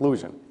real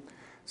occlusion.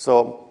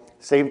 So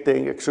same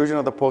thing, extrusion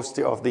of the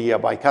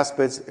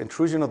bicuspids,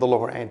 intrusion of the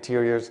lower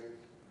anteriors,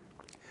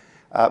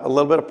 a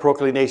little bit of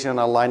proclination and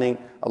alignment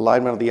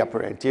of the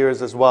upper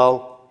anteriors as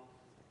well.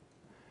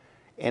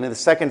 And in the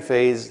second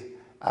phase,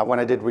 when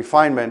I did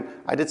refinement,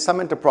 I did some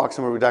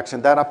interproximal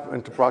reduction. That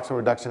interproximal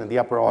reduction in the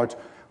upper arch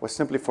was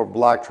simply for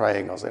black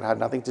triangles. It had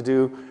nothing to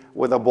do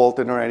with a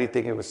Bolton or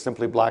anything. It was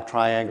simply black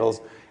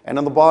triangles. And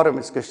on the bottom,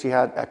 it's because she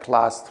had a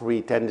class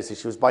 3 tendency.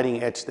 She was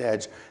biting edge to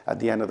edge at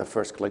the end of the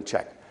first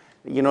ClinCheck.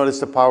 You notice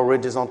the power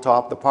ridges on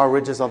top. The power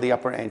ridges on the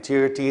upper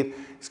anterior teeth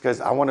is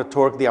because I want to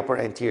torque the upper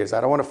anteriors.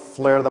 I don't want to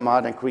flare them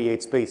out and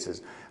create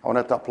spaces. I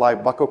want to apply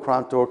buccal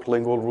crown torque,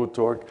 lingual root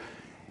torque.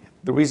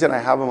 The reason I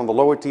have them on the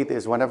lower teeth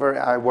is whenever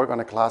I work on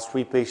a class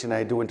 3 patient,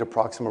 I do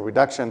interproximal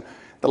reduction,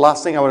 the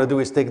last thing I want to do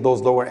is take those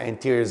lower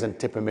anteriors and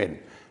tip them in.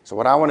 So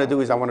what I want to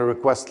do is I want to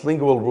request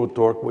lingual root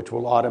torque, which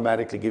will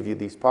automatically give you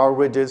these power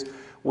ridges,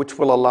 which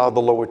will allow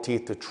the lower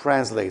teeth to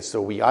translate.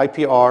 So we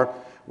IPR,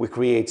 we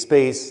create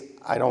space.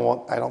 I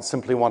don't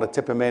simply want to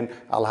tip them in.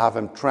 I'll have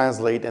them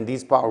translate, and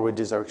these power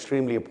ridges are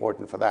extremely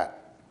important for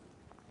that.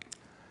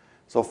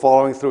 So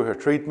following through her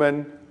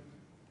treatment,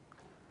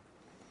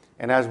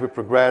 and as we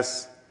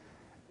progress,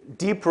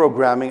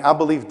 deprogramming, I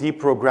believe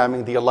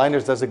deprogramming, the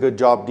aligners does a good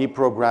job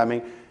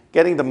deprogramming,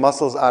 getting the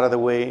muscles out of the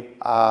way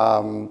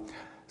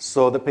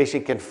so the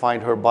patient can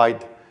find her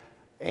bite.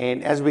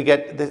 And as we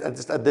get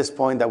at this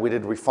point that we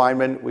did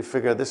refinement, we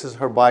figure this is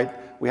her bite.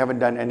 We haven't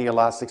done any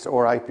elastics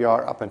or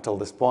IPR up until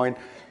this point.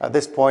 At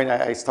this point,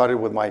 I started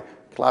with my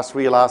class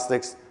 3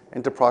 elastics,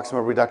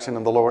 interproximal reduction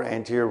in the lower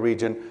anterior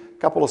region, a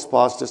couple of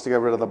spots just to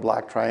get rid of the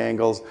black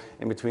triangles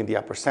in between the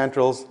upper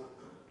centrals.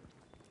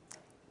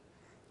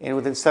 And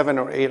within 7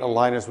 or 8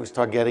 aligners, we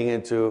start getting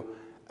into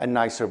a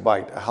nicer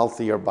bite, a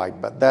healthier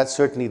bite. But that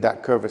certainly,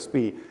 that curvus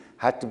P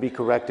had to be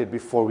corrected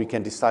before we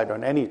can decide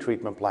on any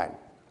treatment plan.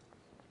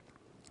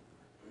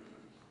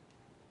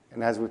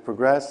 And as we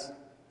progress,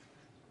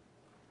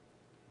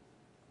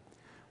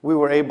 we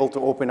were able to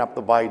open up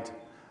the bite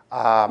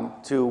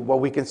to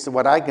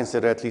what I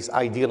consider at least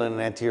ideal in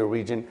an anterior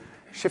region,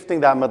 shifting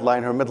that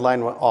midline. Her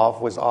midline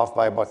was off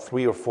by about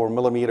 3 or 4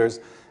 millimeters,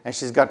 and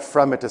she's got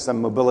fremitus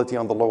and mobility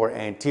on the lower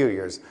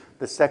anteriors.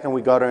 The second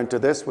we got her into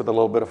this with a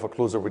little bit of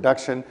occlusal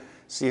reduction,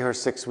 see her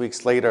 6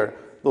 weeks later,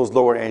 those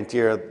lower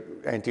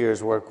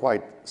anteriors were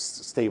quite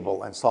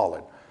stable and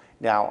solid.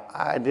 Now,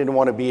 I didn't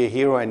want to be a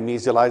hero and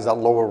mesialize that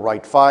lower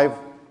right 5,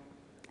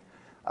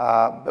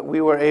 but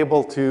we were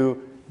able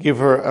to give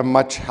her a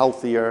much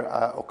healthier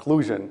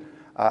occlusion,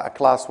 a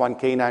class 1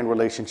 canine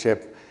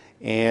relationship,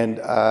 and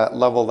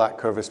level that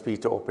curvus P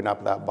to open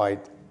up that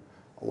bite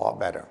a lot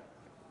better.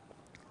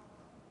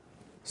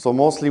 So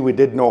mostly we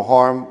did no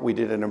harm. We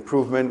did an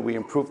improvement. We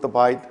improved the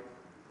bite,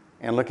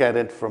 and look at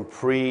it from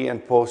pre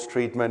and post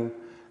treatment.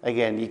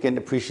 Again, you can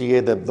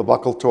appreciate the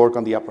buccal torque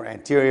on the upper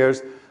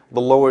anteriors. The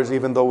lowers,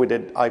 even though we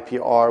did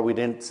IPR, we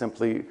didn't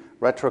simply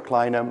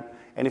retrocline them.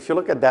 And if you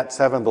look at that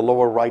 7, the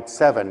lower right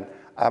 7,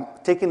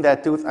 taking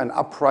that tooth and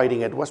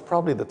uprighting it was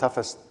probably the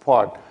toughest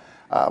part.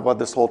 about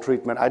this whole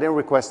treatment. I didn't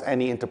request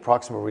any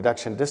interproximal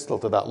reduction distal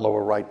to that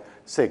lower right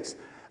 6.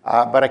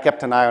 But I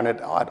kept an eye on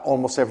it. At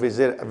almost every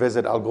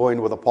visit, I'll go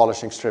in with a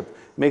polishing strip,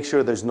 make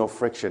sure there's no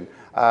friction.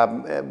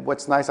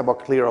 What's nice about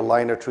clear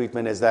aligner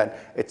treatment is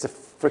that it's a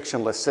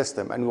frictionless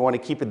system, and we want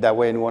to keep it that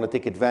way, and we want to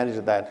take advantage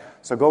of that.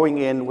 So going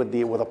in with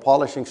a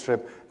polishing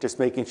strip, just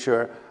making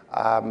sure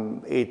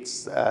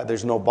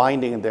there's no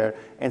binding in there,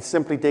 and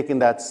simply taking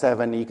that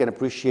 7, you can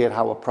appreciate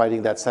how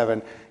uprighting that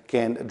 7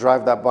 can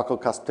drive that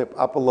buccal cusp tip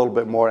up a little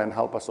bit more and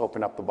help us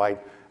open up the bite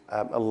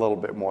a little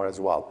bit more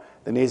as well.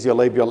 The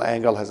nasolabial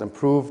angle has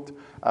improved.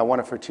 One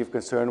of her chief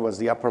concerns was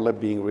the upper lip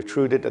being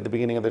retruded at the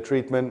beginning of the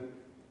treatment.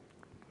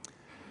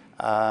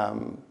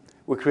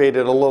 We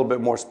created a little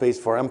bit more space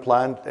for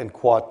implant in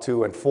quad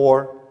 2 and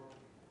 4.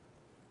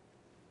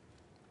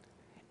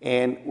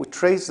 And we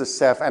traced the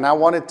ceph, and I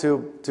wanted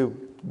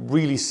to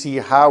really see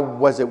how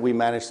was it we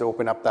managed to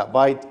open up that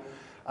bite.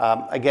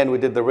 Again, we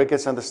did the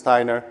Ricketts and the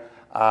Steiner,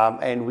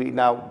 and we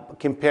now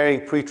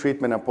comparing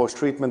pre-treatment and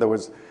post-treatment, there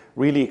was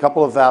really a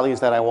couple of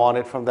values that I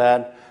wanted from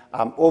that.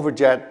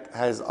 Overjet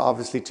has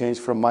obviously changed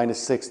from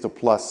 -6 to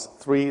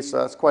 +3, so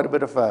that's quite a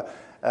bit of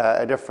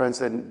a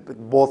difference, and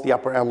both the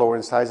upper and lower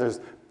incisors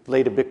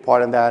played a big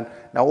part in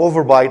that. Now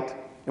overbite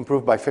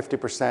improved by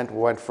 50%, we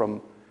went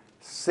from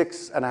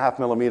 6.5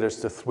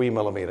 millimeters to 3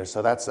 millimeters,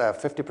 so that's a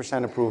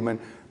 50%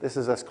 improvement. This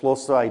is as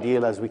close to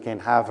ideal as we can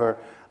have her.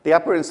 The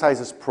upper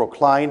incisors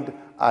proclined,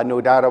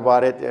 no doubt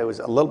about it. There was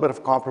a little bit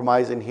of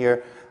compromise in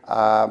here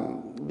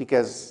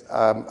because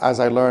as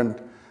I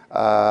learned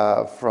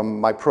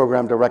from my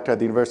program director at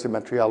the University of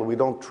Montreal, we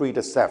don't treat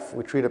a ceph,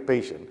 we treat a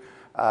patient.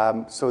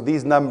 So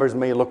these numbers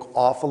may look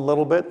off a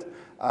little bit,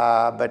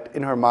 but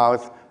in her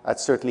mouth, that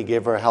certainly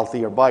gave her a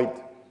healthier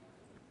bite.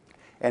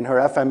 And her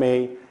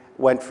FMA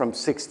went from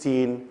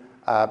 16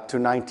 to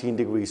 19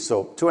 degrees,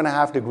 so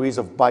 2.5 degrees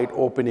of bite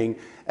opening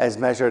as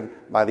measured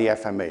by the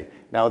FMA.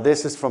 Now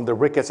this is from the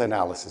Ricketts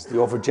analysis. The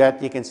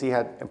overjet, you can see,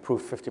 had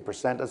improved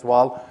 50% as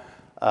well.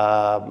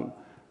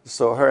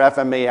 So her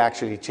FMA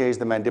actually changed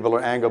the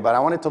mandibular angle, but I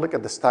wanted to look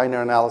at the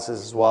Steiner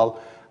analysis as well.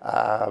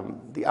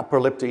 The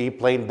upper lip to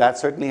E-plane, that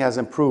certainly has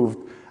improved.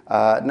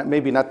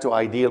 Maybe not to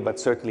ideal, but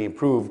certainly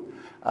improved.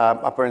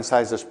 Upper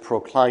incisors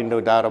proclined, no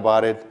doubt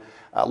about it.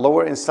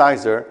 Lower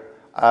incisor,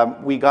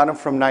 we got them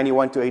from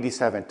 91 to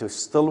 87, to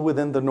still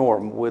within the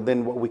norm,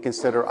 within what we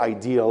consider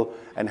ideal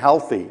and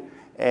healthy.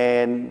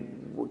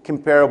 And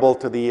comparable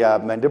to the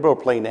mandibular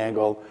plane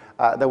angle,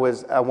 there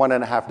was a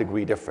 1.5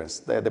 degree difference.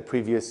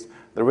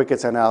 The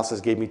Ricketts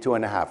analysis gave me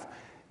 2.5.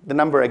 The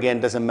number,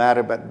 again, doesn't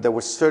matter, but there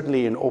was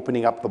certainly an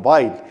opening up the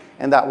bite,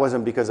 and that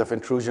wasn't because of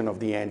intrusion of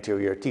the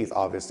anterior teeth,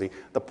 obviously.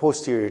 The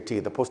posterior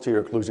teeth, the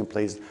posterior occlusion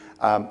plays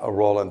a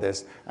role in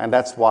this, and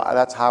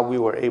that's how we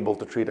were able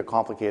to treat a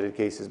complicated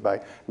cases,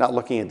 by not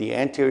looking at the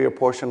anterior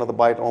portion of the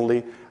bite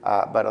only,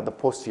 but at the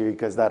posterior,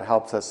 because that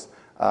helps us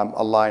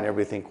align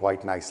everything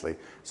quite nicely.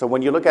 So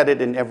when you look at it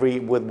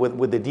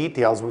with the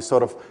details, we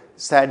sort of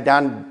sat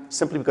down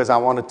simply because I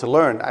wanted to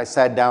learn. I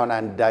sat down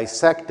and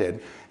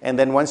dissected. And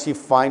then once you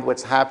find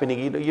what's happening,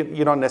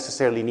 you don't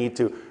necessarily need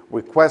to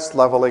request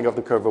leveling of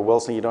the curve of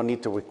Wilson. You don't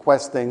need to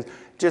request things.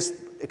 Just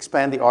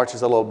expand the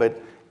arches a little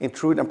bit.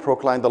 Intrude and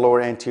procline the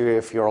lower anterior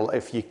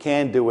if you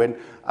can do it.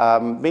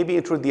 Maybe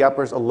intrude the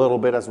uppers a little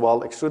bit as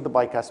well. Extrude the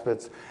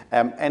bicuspids.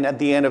 And at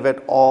the end of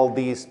it, all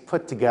these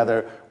put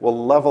together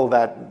will level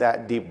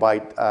that deep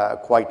bite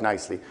quite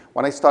nicely.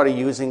 When I started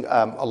using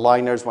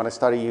aligners, when I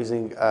started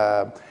using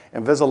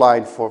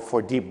Invisalign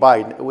for deep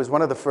bite, it was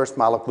one of the first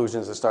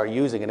malocclusions I started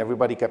using, and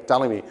everybody kept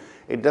telling me,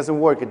 it doesn't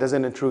work, it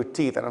doesn't intrude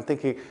teeth. And I'm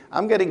thinking,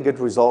 I'm getting good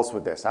results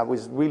with this. I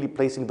was really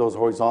placing those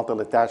horizontal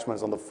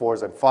attachments on the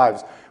 4s and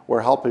 5s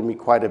were helping me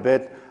quite a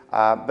bit.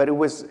 But it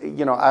was,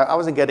 I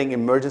wasn't getting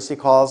emergency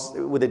calls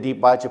with a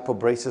deep bite. You put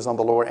braces on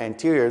the lower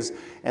anteriors,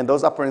 and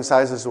those upper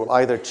incisors will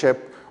either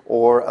chip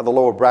or the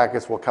lower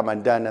brackets will come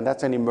undone, and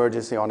that's an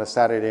emergency on a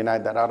Saturday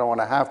night that I don't want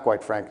to have,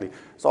 quite frankly.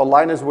 So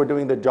aligners were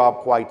doing the job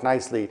quite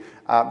nicely,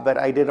 but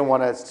I didn't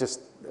want to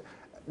just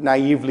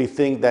naively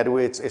think that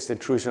it's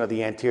intrusion of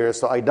the anterior.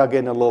 So I dug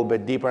in a little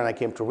bit deeper, and I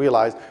came to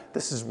realize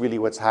this is really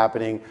what's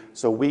happening.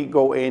 So we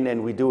go in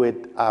and we do it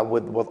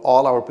with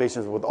all our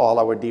patients, with all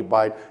our deep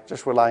bite,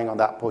 just relying on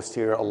that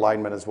posterior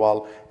alignment as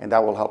well, and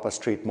that will help us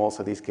treat most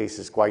of these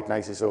cases quite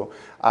nicely. So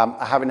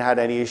I haven't had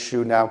any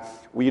issue. Now,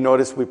 we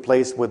noticed we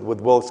placed, with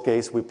Will's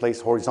case, we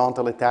placed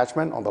horizontal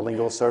attachment on the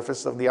lingual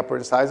surface of the upper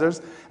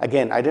incisors.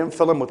 Again, I didn't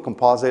fill them with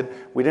composite.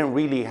 We didn't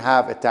really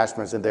have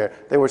attachments in there.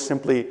 They were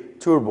simply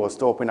turbos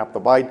to open up the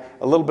bite,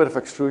 a little bit of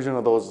extrusion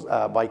of those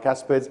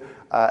bicuspids,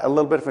 a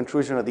little bit of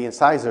intrusion of the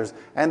incisors,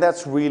 and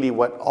that's really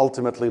what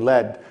ultimately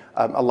led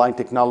Align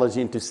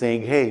Technology into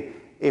saying, hey,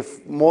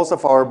 if most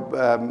of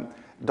our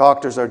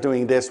doctors are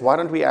doing this, why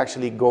don't we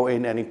actually go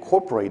in and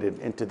incorporate it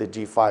into the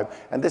G5?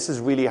 And this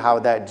is really how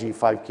that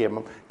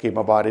G5 came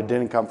about. It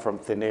didn't come from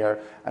thin air,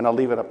 and I'll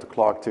leave it up to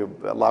Clark to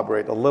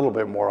elaborate a little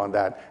bit more on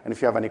that. And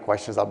if you have any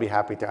questions, I'll be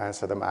happy to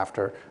answer them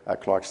after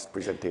Clark's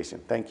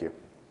presentation. Thank you.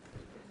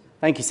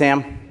 Thank you,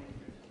 Sam.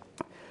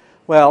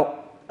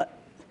 Well,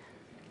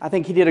 I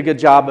think he did a good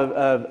job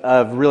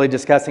of really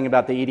discussing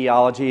about the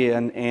etiology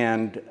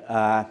and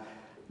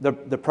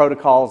the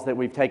protocols that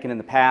we've taken in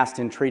the past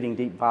in treating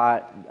deep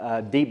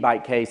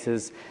bite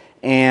cases,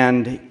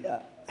 and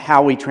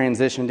how we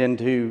transitioned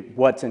into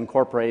what's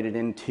incorporated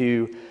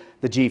into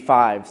the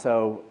G5.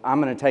 So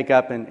I'm going to take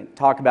up and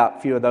talk about a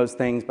few of those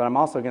things, but I'm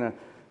also going to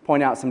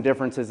point out some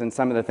differences in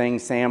some of the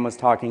things Sam was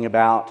talking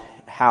about,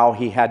 how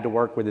he had to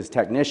work with his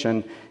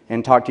technician,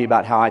 and talk to you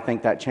about how I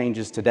think that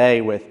changes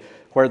today with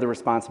where the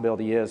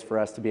responsibility is for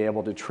us to be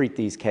able to treat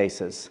these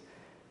cases.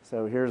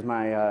 So here's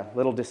my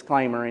little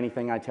disclaimer: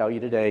 anything I tell you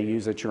today,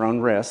 use at your own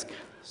risk.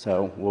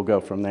 So we'll go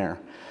from there.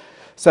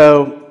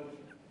 So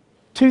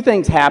two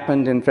things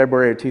happened in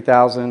February of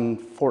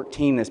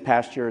 2014 this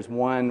past year. Is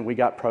one, we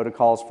got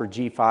protocols for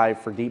G5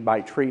 for deep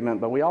bite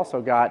treatment, but we also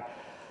got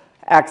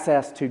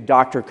access to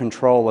doctor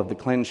control of the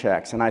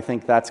ClinChecks, and I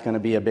think that's going to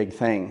be a big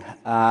thing.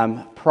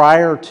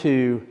 Prior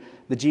to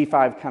the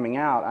G5 coming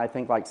out, I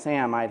think, like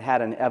Sam, I'd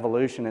had an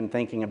evolution in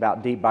thinking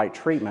about deep bite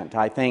treatment.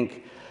 I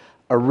think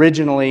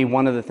originally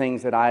one of the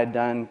things that I had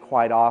done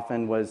quite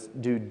often was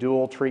do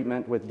dual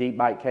treatment with deep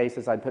bite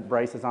cases. I'd put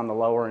braces on the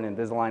lower and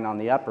Invisalign on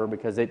the upper,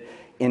 because it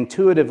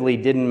intuitively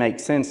didn't make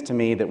sense to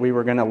me that we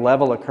were going to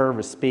level a curve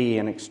of SPE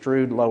and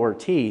extrude lower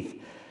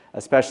teeth,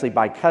 especially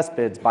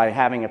bicuspids, by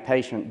having a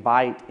patient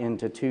bite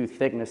into two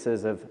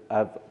thicknesses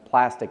of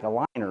plastic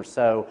aligners.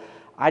 So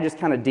I just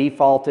kind of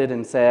defaulted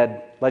and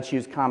said, let's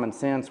use common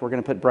sense. We're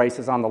going to put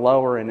braces on the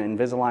lower and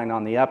Invisalign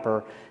on the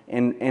upper,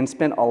 and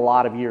spent a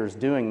lot of years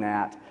doing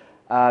that.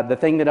 The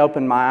thing that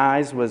opened my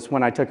eyes was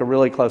when I took a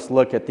really close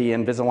look at the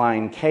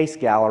Invisalign case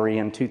gallery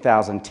in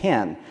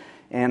 2010.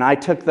 And I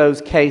took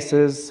those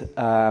cases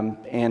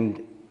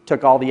and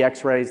took all the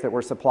x-rays that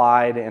were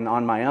supplied, and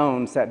on my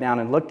own sat down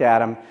and looked at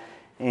them,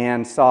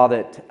 and saw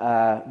that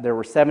there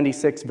were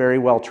 76 very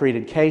well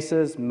treated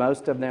cases.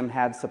 Most of them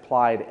had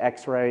supplied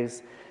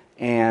x-rays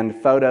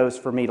and photos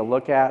for me to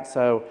look at.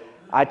 So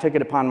I took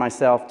it upon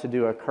myself to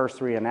do a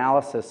cursory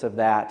analysis of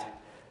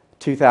that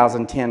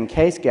 2010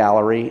 case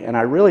gallery, and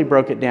I really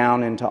broke it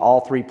down into all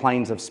three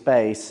planes of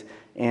space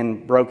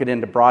and broke it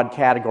into broad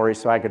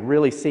categories so I could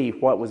really see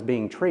what was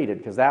being treated,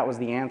 because that was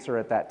the answer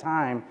at that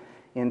time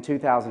in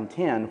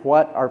 2010.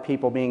 What are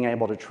people being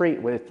able to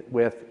treat with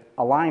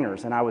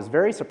aligners? And I was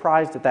very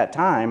surprised at that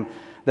time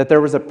that there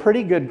was a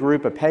pretty good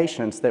group of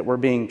patients that were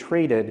being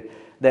treated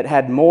that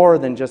had more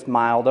than just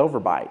mild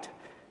overbite.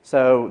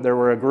 So there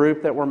were a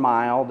group that were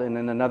mild, and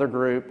then another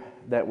group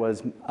that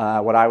was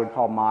what I would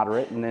call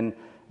moderate, and then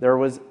there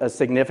was a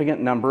significant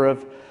number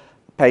of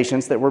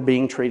patients that were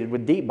being treated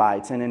with deep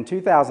bites. And in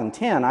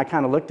 2010, I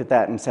kind of looked at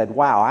that and said,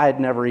 wow, I had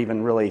never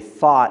even really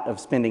thought of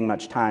spending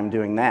much time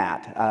doing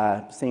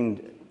that.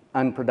 Seemed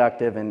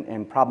unproductive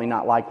and probably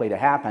not likely to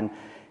happen.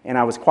 And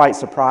I was quite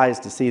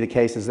surprised to see the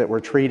cases that were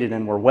treated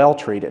and were well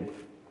treated.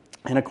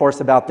 And of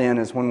course, about then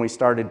is when we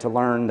started to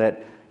learn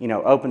that, you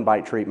know, open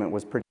bite treatment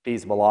was pretty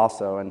feasible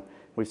also, and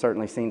we've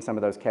certainly seen some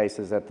of those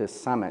cases at this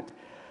summit.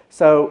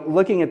 So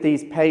looking at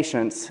these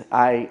patients,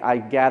 I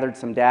gathered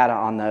some data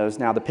on those.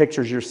 Now, the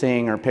pictures you're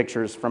seeing are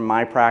pictures from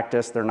my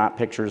practice. They're not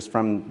pictures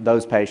from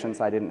those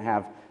patients. I didn't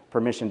have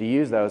permission to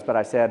use those, but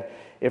I said,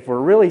 if we're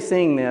really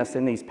seeing this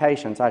in these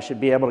patients, I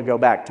should be able to go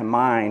back to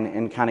mine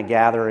and kind of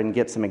gather and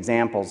get some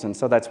examples, and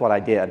so that's what I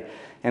did.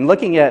 And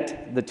looking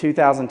at the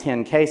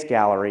 2010 case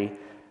gallery,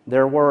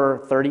 there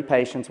were 30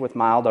 patients with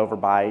mild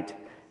overbite,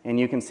 and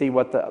you can see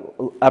what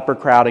the upper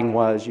crowding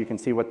was, you can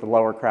see what the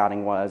lower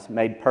crowding was.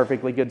 Made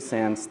perfectly good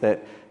sense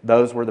that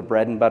those were the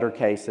bread and butter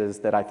cases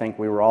that I think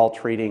we were all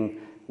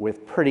treating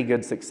with pretty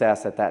good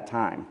success at that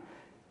time.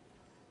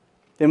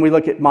 Then we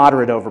look at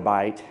moderate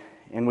overbite,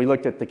 and we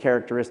looked at the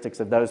characteristics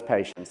of those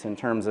patients in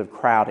terms of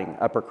crowding.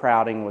 Upper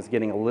crowding was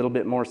getting a little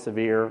bit more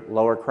severe,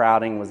 lower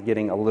crowding was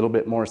getting a little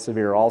bit more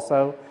severe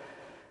also.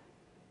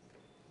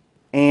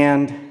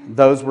 And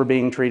those were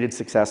being treated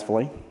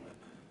successfully.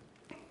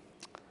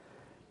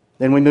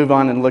 Then we move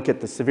on and look at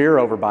the severe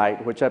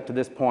overbite, which up to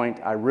this point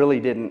I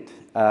really didn't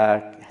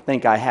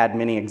think I had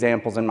many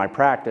examples in my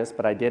practice,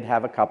 but I did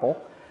have a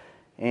couple.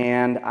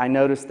 And I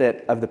noticed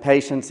that of the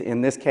patients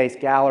in this case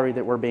gallery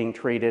that were being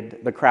treated,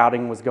 the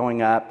crowding was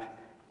going up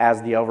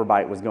as the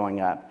overbite was going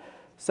up.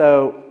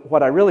 So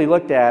what I really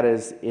looked at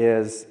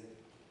is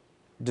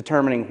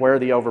determining where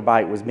the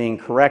overbite was being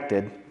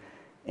corrected.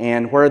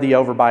 And where the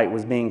overbite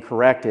was being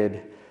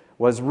corrected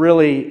was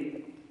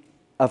really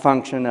a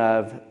function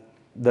of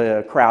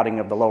the crowding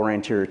of the lower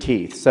anterior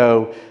teeth.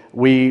 So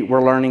we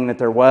were learning that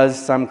there was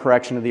some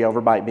correction of the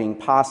overbite being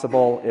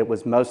possible. It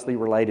was mostly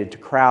related to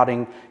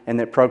crowding, and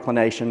that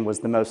proclination was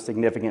the most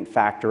significant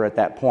factor at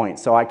that point.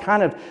 So I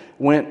kind of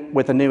went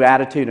with a new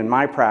attitude in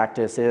my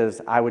practice, is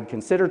I would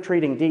consider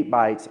treating deep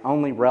bites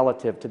only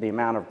relative to the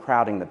amount of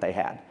crowding that they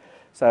had.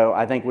 So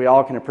I think we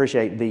all can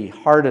appreciate the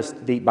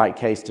hardest deep bite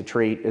case to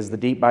treat is the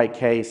deep bite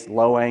case,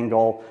 low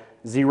angle,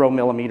 0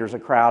 millimeters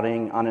of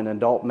crowding on an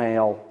adult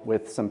male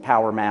with some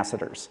power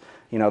masseters.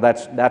 You know,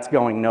 that's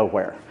going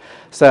nowhere.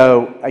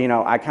 So, you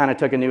know, I kind of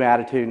took a new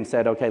attitude and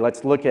said, okay,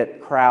 let's look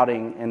at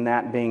crowding and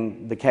that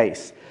being the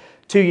case.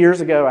 2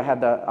 years ago, I had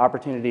the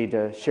opportunity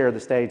to share the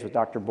stage with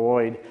Dr.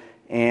 Boyd,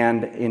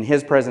 and in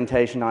his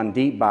presentation on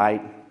deep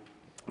bite,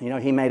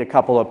 he made a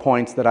couple of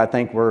points that I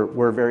think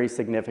were very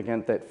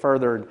significant that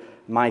furthered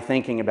my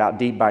thinking about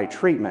deep bite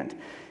treatment.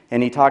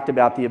 And he talked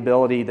about the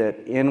ability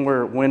that when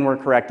we're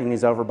correcting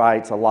these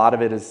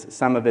overbites,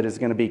 some of it is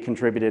going to be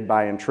contributed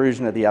by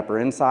intrusion of the upper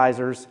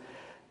incisors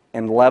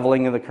and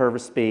leveling of the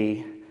curvus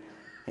spee.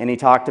 And he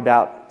talked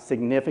about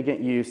significant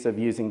use of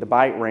using the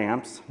bite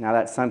ramps. Now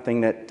that's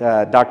something that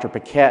Dr.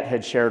 Paquette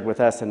had shared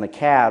with us in the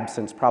cab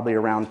since probably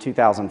around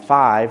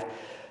 2005,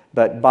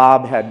 but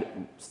Bob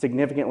had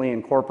significantly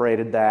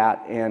incorporated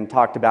that and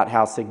talked about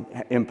how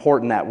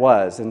important that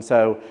was. And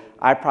so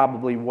I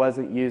probably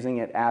wasn't using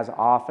it as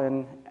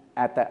often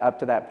up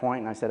to that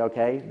point, and I said,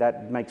 okay,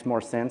 that makes more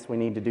sense, we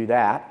need to do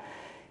that.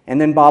 And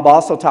then Bob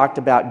also talked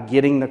about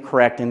getting the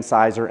correct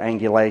incisor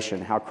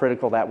angulation, how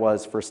critical that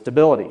was for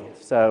stability.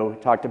 So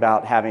he talked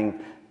about having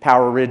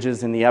power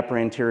ridges in the upper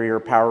anterior,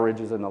 power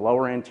ridges in the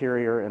lower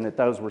anterior, and that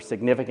those were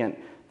significant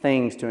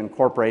things to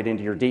incorporate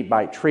into your deep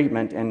bite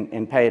treatment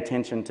and pay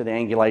attention to the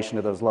angulation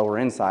of those lower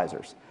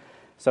incisors.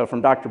 So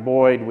from Dr.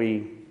 Boyd,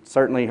 we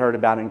certainly heard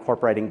about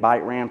incorporating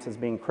bite ramps as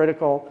being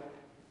critical,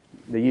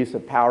 the use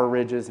of power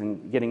ridges,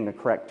 and getting the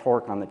correct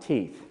torque on the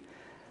teeth.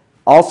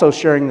 Also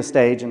sharing the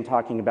stage and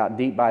talking about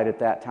deep bite at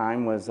that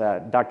time was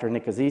Dr.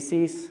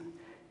 Nikazis,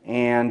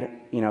 and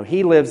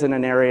he lives in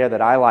an area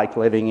that I like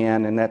living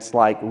in, and that's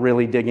like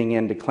really digging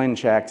into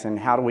ClinChecks and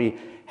how do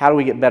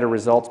we get better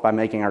results by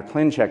making our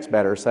ClinChecks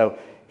better. So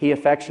he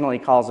affectionately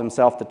calls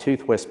himself the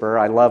Tooth Whisperer.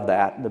 I love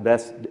that. The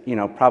best,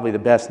 probably the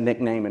best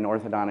nickname in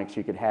orthodontics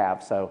you could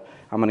have. So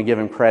I'm going to give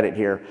him credit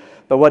here.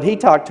 But what he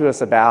talked to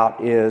us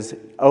about is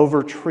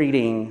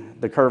over-treating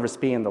the curvus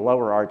spee in the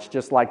lower arch,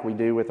 just like we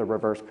do with a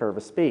reverse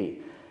curvus spee.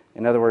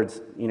 In other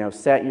words,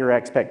 set your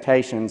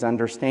expectations,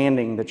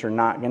 understanding that you're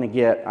not going to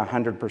get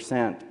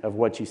 100% of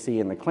what you see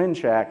in the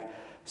ClinCheck.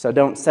 So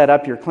don't set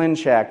up your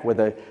ClinCheck with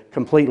a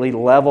completely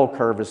level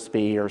curvus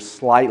spee or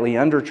slightly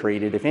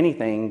undertreated. If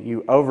anything,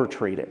 you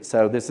overtreat it.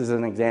 So this is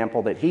an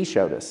example that he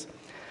showed us.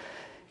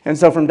 And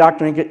so from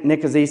Dr.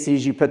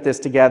 Nikazis, you put this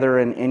together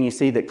and you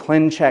see that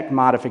ClinCheck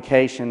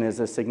modification is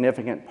a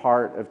significant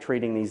part of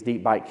treating these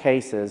deep bite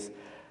cases,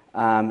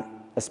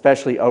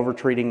 especially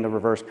overtreating the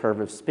reverse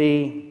curvus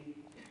spee.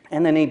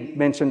 And then he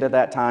mentioned at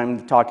that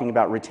time talking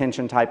about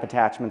retention type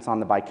attachments on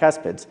the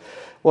bicuspids.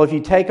 Well, if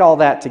you take all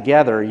that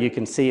together, you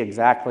can see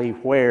exactly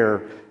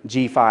where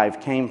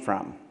G5 came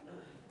from.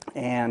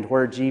 And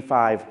where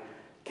G5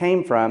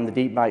 came from, the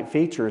deep bite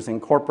features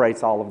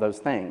incorporates all of those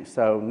things.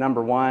 So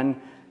number one,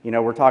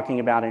 we're talking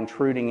about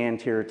intruding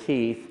anterior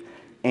teeth,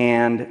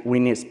 and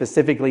we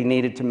specifically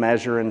needed to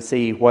measure and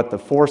see what the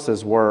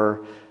forces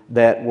were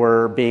that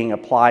were being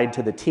applied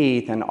to the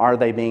teeth, and are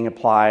they being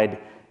applied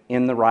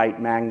in the right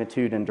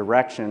magnitude and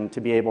direction to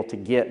be able to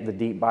get the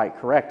deep bite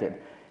corrected.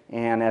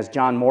 And as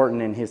John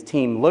Morton and his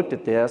team looked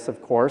at this,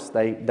 of course,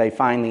 they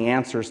find the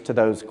answers to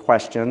those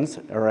questions,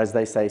 or as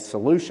they say,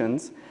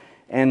 solutions,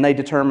 and they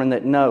determined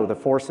that no, the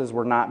forces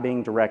were not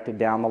being directed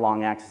down the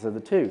long axis of the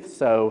tooth.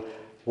 So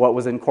what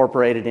was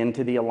incorporated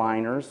into the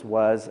aligners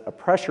was a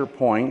pressure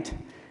point,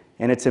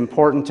 and it's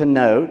important to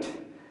note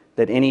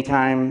that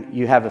anytime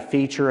you have a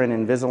feature in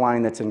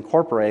Invisalign that's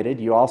incorporated,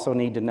 you also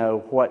need to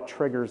know what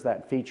triggers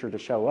that feature to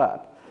show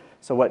up.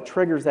 So what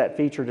triggers that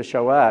feature to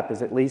show up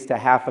is at least a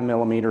 0.5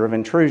 millimeter of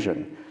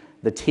intrusion.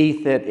 The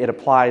teeth that it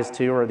applies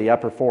to are the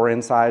upper 4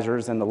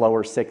 incisors and the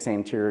lower 6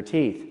 anterior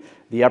teeth.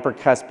 The upper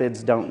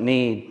cuspids don't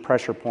need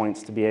pressure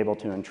points to be able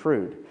to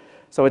intrude.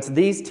 So it's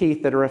these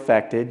teeth that are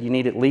affected. You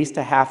need at least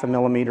a 0.5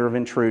 millimeter of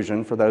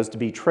intrusion for those to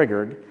be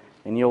triggered,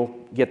 and you'll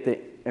get the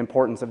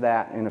importance of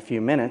that in a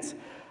few minutes.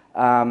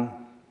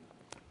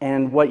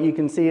 And what you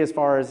can see as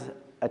far as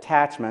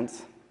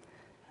attachments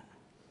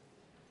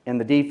and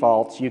the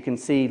defaults, you can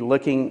see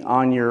looking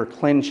on your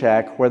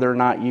ClinCheck whether or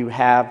not you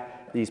have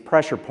these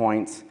pressure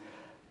points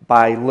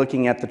by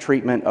looking at the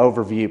treatment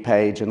overview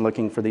page and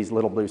looking for these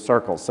little blue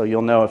circles. So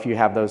you'll know if you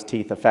have those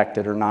teeth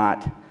affected or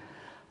not.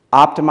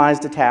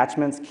 Optimized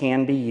attachments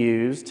can be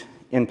used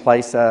in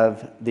place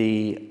of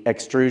the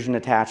extrusion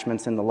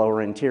attachments in the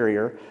lower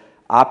interior.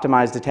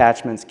 Optimized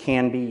attachments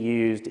can be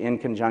used in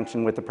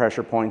conjunction with the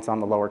pressure points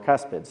on the lower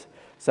cuspids.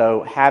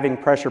 So having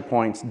pressure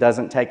points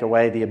doesn't take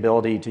away the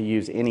ability to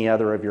use any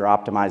other of your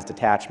optimized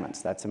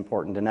attachments. That's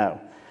important to know.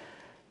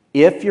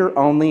 If you're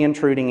only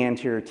intruding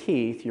anterior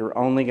teeth, you're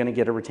only going to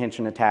get a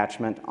retention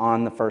attachment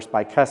on the first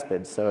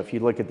bicuspid. So if you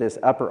look at this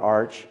upper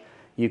arch,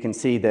 you can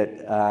see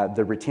that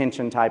the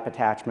retention type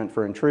attachment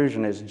for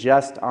intrusion is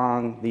just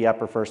on the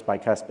upper first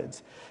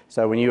bicuspids.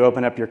 So when you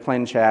open up your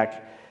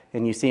ClinCheck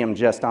and you see them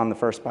just on the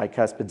first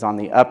bicuspids on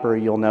the upper,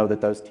 you'll know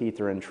that those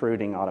teeth are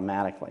intruding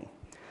automatically.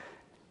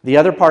 The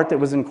other part that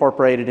was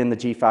incorporated in the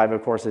G5,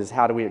 of course, is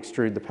how do we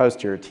extrude the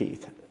posterior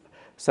teeth.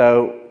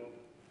 So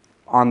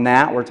on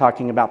that, we're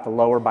talking about the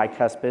lower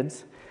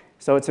bicuspids.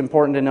 So it's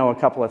important to know a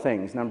couple of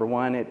things. Number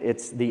one,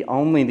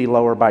 only the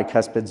lower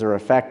bicuspids are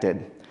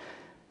affected.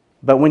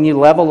 But when you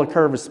level a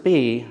curvus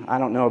B, I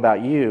don't know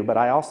about you, but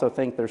I also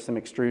think there's some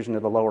extrusion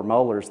of the lower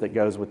molars that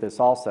goes with this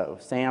also.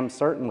 Sam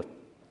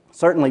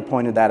certainly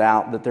pointed that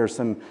out, that there's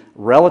some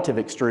relative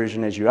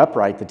extrusion as you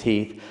upright the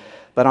teeth.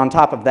 But on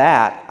top of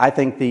that, I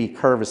think the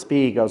curvus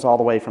B goes all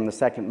the way from the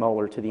second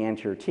molar to the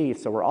anterior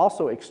teeth, so we're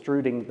also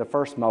extruding the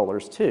first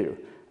molars too.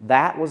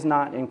 That was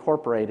not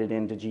incorporated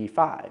into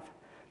G5.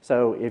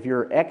 So if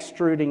you're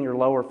extruding your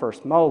lower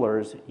first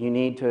molars, you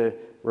need to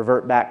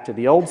revert back to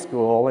the old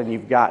school, and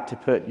you've got to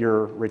put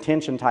your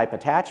retention type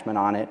attachment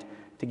on it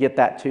to get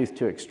that tooth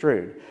to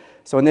extrude.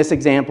 So in this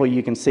example,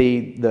 you can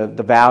see the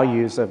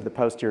values of the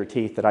posterior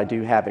teeth that I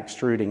do have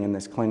extruding in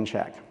this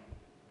ClinCheck.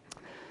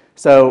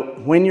 So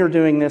when you're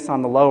doing this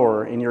on the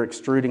lower and you're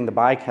extruding the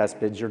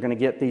bicuspids, you're going to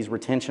get these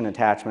retention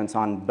attachments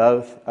on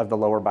both of the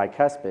lower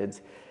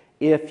bicuspids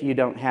if you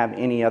don't have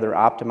any other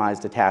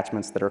optimized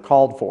attachments that are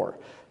called for.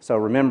 So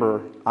remember,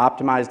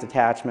 optimized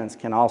attachments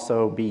can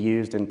also be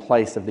used in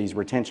place of these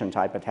retention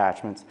type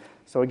attachments.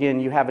 So again,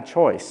 you have a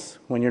choice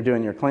when you're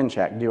doing your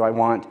ClinCheck. Do I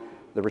want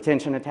the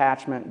retention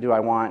attachment? Do I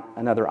want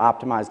another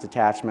optimized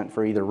attachment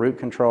for either root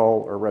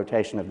control or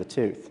rotation of the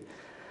tooth?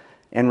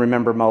 And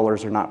remember,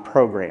 molars are not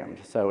programmed.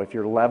 So if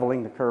you're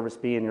leveling the curvus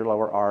B in your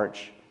lower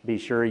arch, be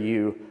sure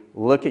you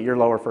look at your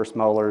lower first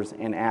molars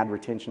and add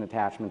retention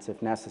attachments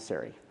if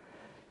necessary.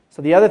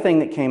 So the other thing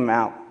that came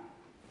out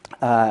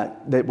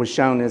that was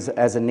shown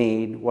as a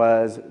need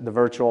was the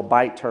virtual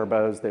bite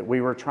turbos that we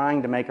were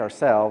trying to make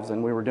ourselves,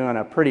 and we were doing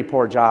a pretty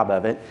poor job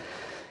of it.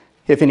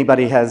 If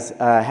anybody has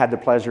had the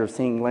pleasure of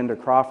seeing Linda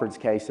Crawford's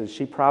cases,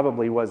 she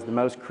probably was the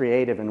most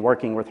creative in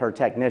working with her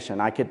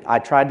technician. I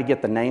tried to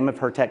get the name of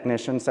her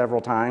technician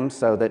several times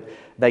so that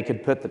they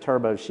could put the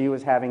turbos she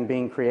was having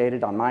being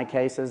created on my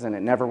cases, and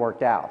it never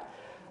worked out.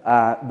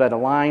 But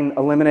Align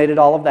eliminated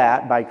all of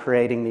that by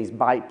creating these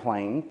bite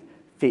plane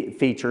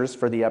features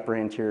for the upper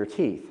anterior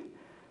teeth.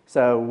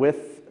 So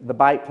with the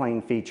bite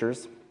plane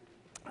features,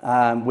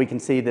 we can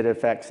see that it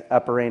affects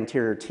upper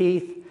anterior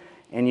teeth,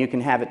 and you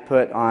can have it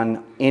put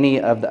on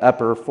any of the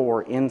upper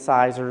 4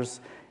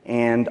 incisors,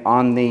 and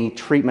on the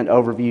treatment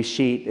overview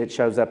sheet it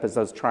shows up as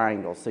those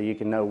triangles, so you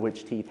can know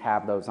which teeth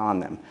have those on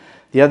them.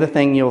 The other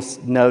thing you'll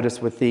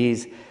notice with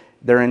these,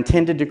 they're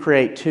intended to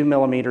create 2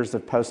 millimeters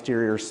of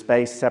posterior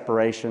space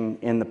separation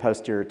in the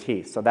posterior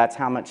teeth. So that's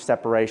how much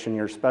separation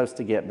you're supposed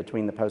to get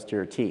between the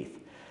posterior teeth.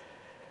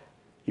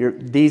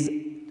 These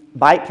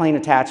bite plane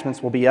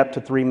attachments will be up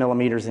to 3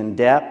 millimeters in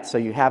depth, so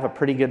you have a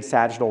pretty good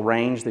sagittal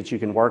range that you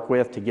can work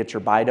with to get your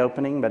bite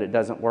opening, but it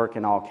doesn't work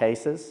in all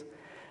cases.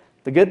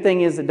 The good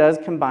thing is it does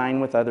combine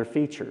with other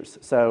features.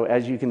 So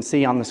as you can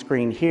see on the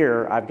screen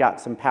here, I've got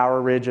some power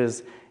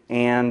ridges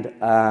and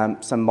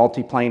some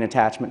multi-plane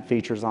attachment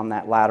features on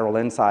that lateral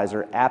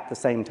incisor at the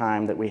same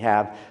time that we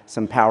have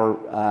some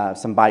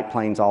bite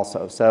planes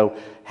also. So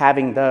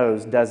having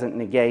those doesn't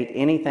negate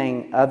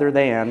anything other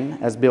than,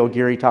 as Bill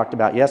Geary talked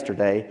about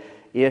yesterday,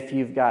 if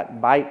you've got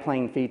bite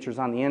plane features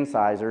on the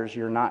incisors,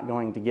 you're not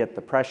going to get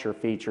the pressure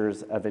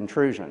features of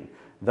intrusion.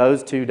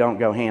 Those two don't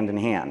go hand in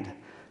hand.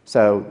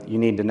 So you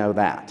need to know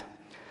that.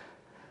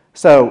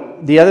 So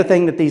the other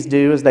thing that these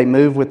do is they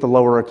move with the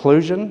lower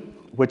occlusion,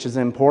 which is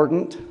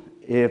important.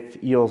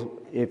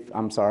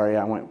 I'm sorry,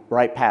 I went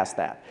right past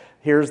that.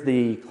 Here's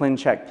the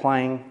ClinCheck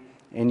plane,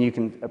 and you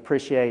can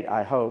appreciate,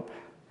 I hope,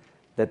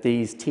 that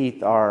these teeth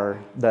the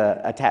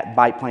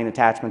bite plane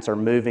attachments are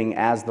moving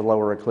as the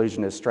lower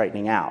occlusion is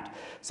straightening out.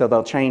 So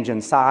they'll change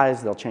in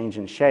size, they'll change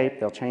in shape,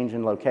 they'll change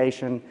in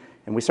location,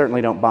 and we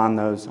certainly don't bond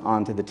those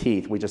onto the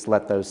teeth. We just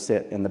let those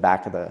sit in the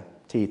back of the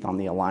teeth on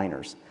the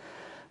aligners.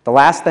 The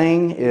last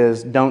thing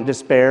is don't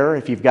despair.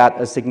 If you've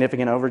got a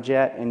significant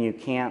overjet and you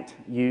can't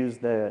use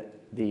the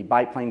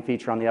bite plane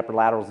feature on the upper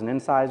laterals and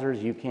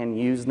incisors, you can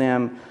use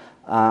them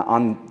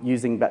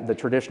using the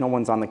traditional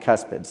ones on the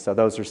cuspids, so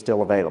those are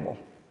still available.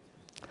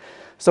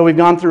 So we've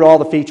gone through all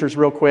the features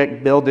real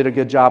quick. Bill did a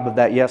good job of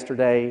that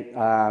yesterday,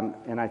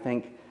 and I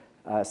think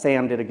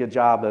Sam did a good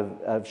job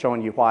of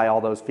showing you why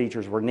all those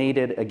features were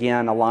needed.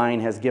 Again, Align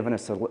has given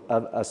us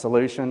a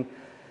solution.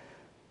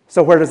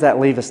 So where does that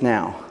leave us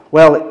now?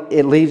 Well,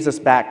 it leaves us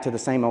back to the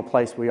same old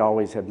place we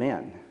always have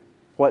been.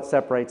 What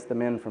separates the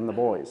men from the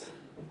boys?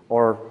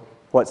 Or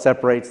what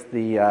separates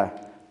the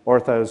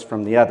orthos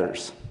from the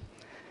others?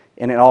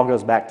 And it all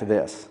goes back to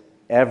this.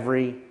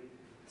 Every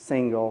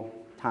single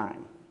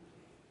time.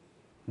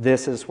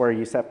 This is where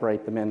you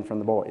separate the men from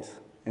the boys.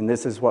 And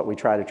this is what we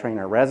try to train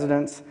our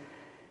residents.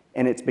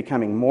 And it's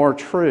becoming more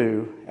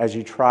true as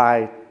you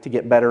try to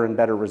get better and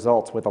better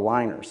results with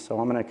aligners. So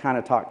I'm going to kind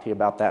of talk to you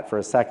about that for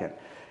a second.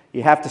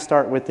 You have to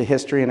start with the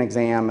history and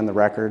exam and the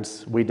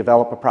records. We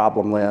develop a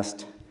problem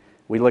list.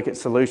 We look at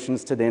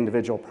solutions to the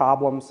individual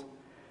problems.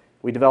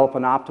 We develop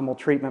an optimal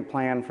treatment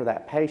plan for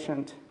that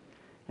patient.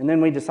 And then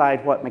we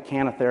decide what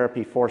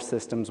mechanotherapy force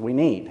systems we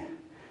need.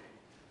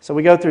 So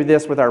we go through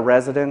this with our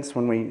residents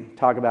when we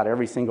talk about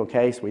every single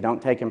case. We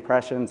don't take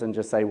impressions and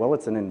just say, well,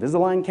 it's an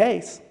Invisalign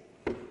case.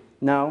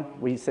 No,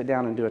 we sit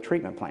down and do a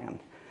treatment plan.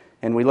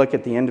 And we look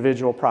at the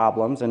individual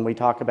problems and we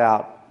talk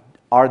about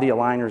Are the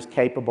aligners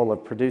capable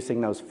of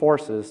producing those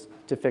forces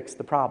to fix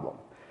the problem?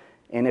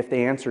 And if the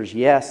answer is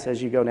yes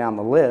as you go down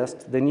the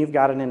list, then you've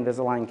got an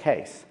Invisalign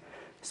case.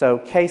 So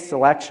case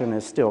selection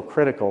is still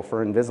critical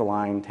for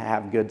Invisalign to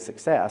have good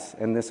success,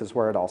 and this is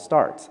where it all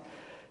starts.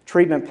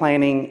 Treatment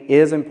planning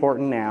is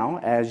important now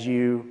as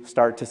you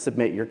start to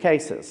submit your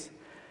cases.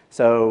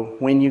 So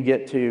when you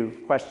get to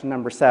question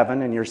number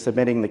 7 and you're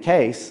submitting the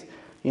case,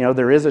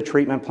 there is a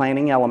treatment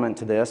planning element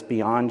to this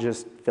beyond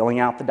just filling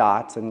out the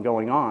dots and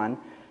going on.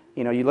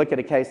 You look at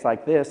a case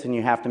like this and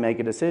you have to make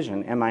a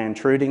decision. Am I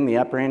intruding the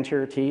upper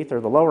anterior teeth or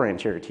the lower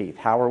anterior teeth?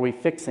 How are we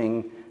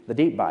fixing the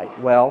deep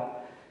bite? Well,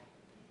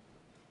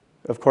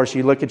 of course,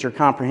 you look at your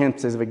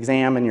comprehensive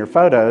exam and your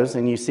photos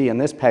and you see in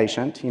this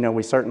patient,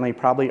 we certainly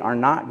probably are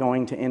not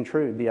going to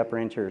intrude the upper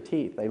anterior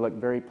teeth. They look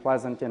very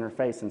pleasant in her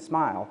face and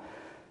smile.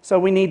 So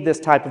we need this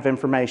type of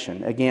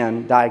information.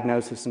 Again,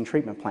 diagnosis and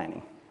treatment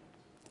planning.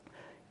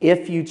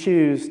 If you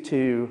choose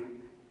to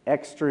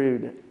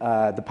extrude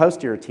the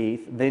posterior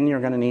teeth, then you're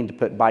going to need to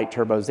put bite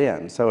turbos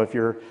in. So if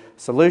your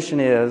solution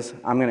is,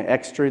 I'm going to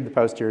extrude the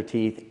posterior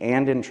teeth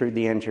and intrude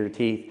the anterior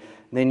teeth,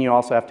 then you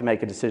also have to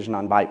make a decision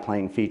on bite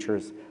plane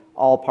features,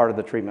 all part of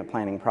the treatment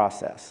planning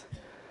process.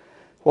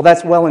 Well,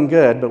 that's well and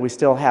good, but we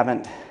still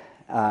haven't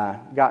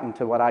gotten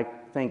to what I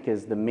think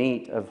is the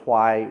meat of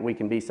why we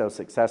can be so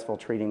successful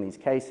treating these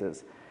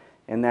cases,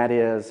 and that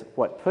is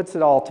what puts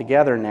it all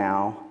together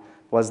now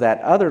was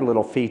that other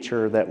little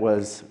feature that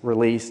was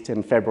released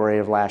in February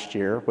of last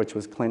year, which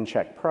was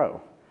ClinCheck Pro.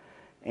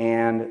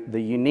 And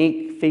the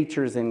unique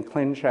features in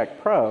ClinCheck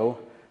Pro,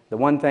 the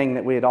one thing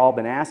that we had all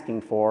been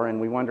asking for and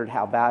we wondered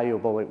how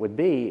valuable it would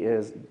be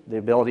is the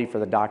ability for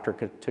the doctor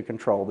to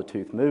control the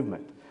tooth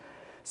movement.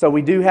 So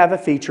we do have a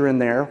feature in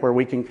there where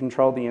we can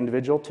control the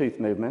individual tooth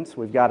movements.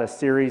 We've got a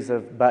series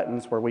of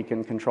buttons where we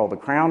can control the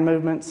crown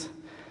movements.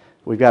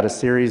 We've got a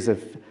series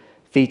of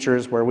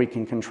features where we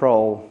can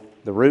control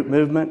the root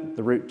movement,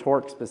 the root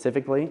torque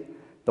specifically.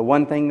 The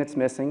one thing that's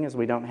missing is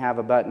we don't have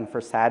a button for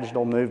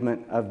sagittal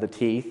movement of the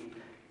teeth.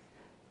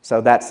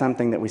 So that's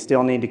something that we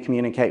still need to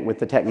communicate with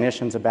the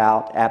technicians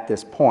about at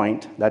this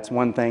point. That's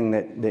one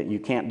thing that you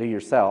can't do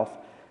yourself.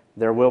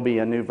 There will be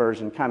a new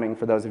version coming.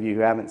 For those of you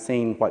who haven't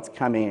seen what's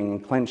coming in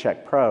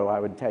ClinCheck Pro,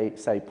 I would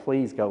say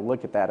please go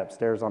look at that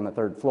upstairs on the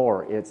 3rd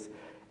floor. It's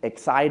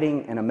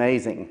exciting and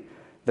amazing,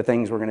 the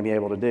things we're going to be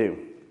able to do.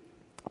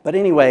 But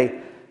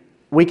anyway,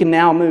 we can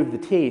now move the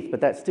teeth,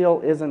 but that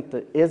still isn't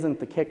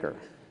the kicker.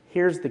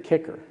 Here's the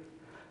kicker.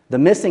 The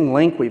missing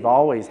link we've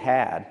always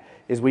had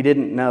is we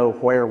didn't know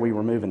where we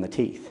were moving the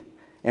teeth,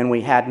 and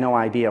we had no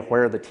idea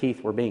where the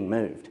teeth were being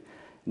moved.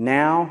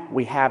 Now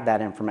we have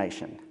that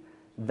information.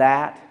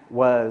 That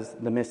was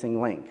the missing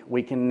link.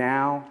 We can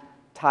now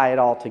tie it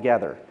all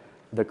together.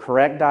 The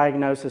correct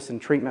diagnosis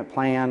and treatment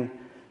plan,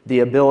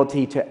 the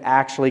ability to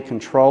actually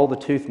control the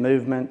tooth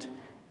movement,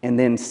 and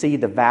then see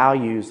the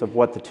values of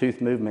what the tooth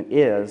movement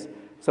is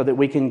so that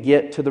we can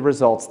get to the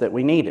results that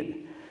we needed.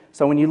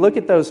 So when you look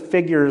at those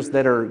figures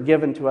that are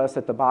given to us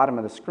at the bottom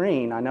of the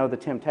screen, I know the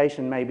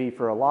temptation may be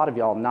for a lot of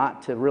y'all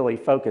not to really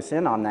focus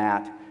in on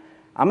that.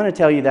 I'm going to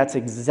tell you that's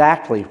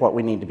exactly what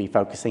we need to be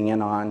focusing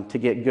in on to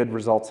get good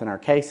results in our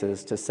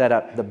cases, to set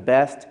up the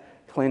best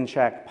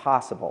ClinCheck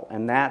possible.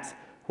 And that's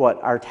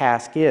what our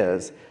task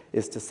is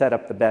to set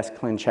up the best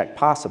ClinCheck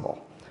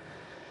possible.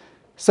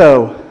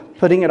 So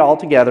putting it all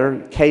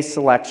together, case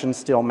selection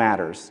still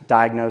matters.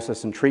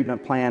 Diagnosis and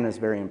treatment plan is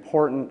very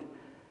important.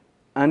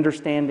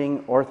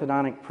 Understanding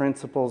orthodontic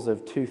principles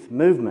of tooth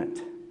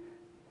movement,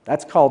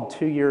 that's called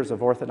 2 years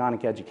of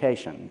orthodontic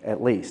education,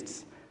 at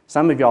least.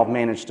 Some of y'all have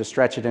managed to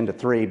stretch it into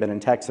 3, but in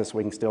Texas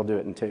we can still do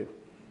it in 2.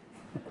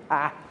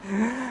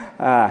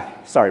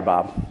 Sorry,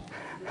 Bob.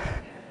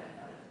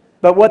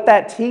 But what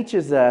that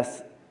teaches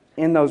us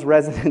in those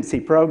residency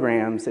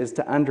programs is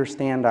to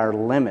understand our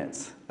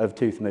limits of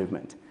tooth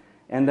movement.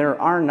 And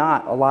there are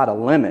not a lot of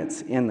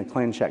limits in the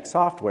ClinCheck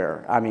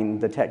software. I mean,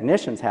 the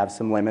technicians have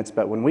some limits,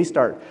 but when we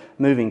start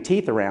moving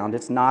teeth around,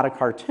 it's not a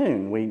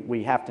cartoon.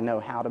 We have to know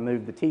how to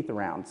move the teeth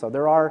around. So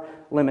there are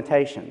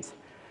limitations.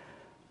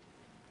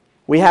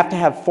 We have to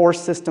have force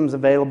systems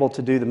available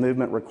to do the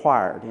movement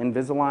required.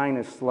 Invisalign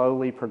is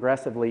slowly,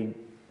 progressively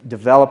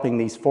developing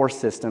these force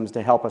systems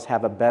to help us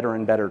have a better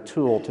and better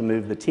tool to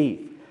move the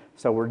teeth.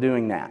 So we're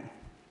doing that.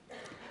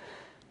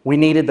 We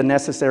needed the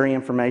necessary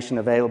information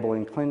available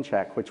in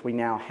ClinCheck, which we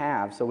now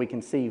have, so we can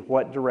see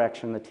what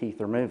direction the teeth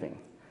are moving.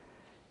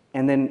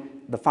 And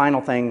then the final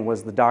thing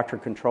was the doctor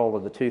control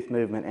of the tooth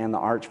movement and the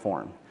arch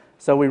form.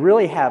 So we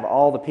really have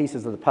all the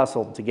pieces of the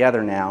puzzle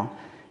together now.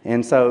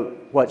 And so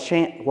what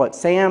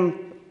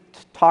Sam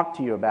talked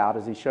to you about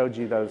as he showed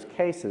you those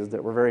cases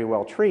that were very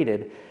well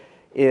treated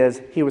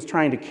is he was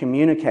trying to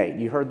communicate.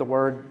 You heard the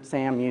word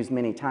Sam used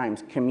many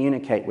times,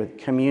 communicate.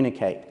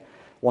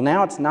 Well,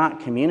 now it's not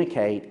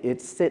communicate,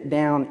 it's sit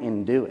down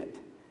and do it.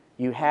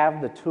 You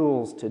have the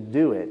tools to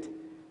do it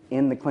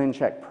in the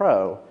ClinCheck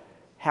Pro.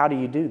 How do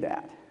you do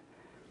that?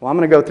 Well, I'm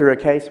going to go through a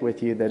case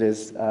with you that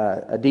is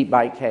a deep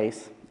bite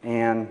case,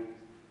 and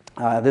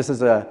This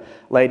is a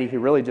lady who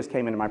really just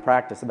came into my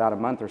practice about a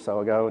month or so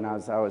ago, and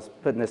as I was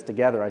putting this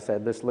together, I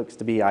said, this looks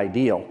to be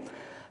ideal.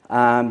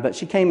 But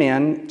she came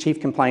in, chief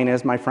complaint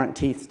is my front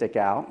teeth stick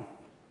out,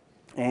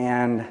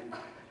 and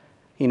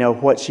you know,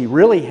 what she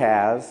really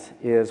has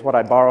is what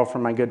I borrow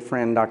from my good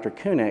friend, Dr.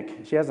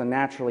 Koenig. She has a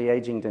naturally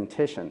aging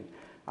dentition.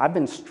 I've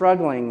been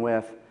struggling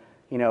with,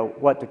 you know,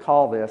 what to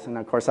call this, and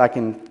of course I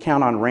can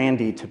count on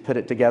Randy to put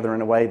it together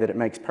in a way that it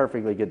makes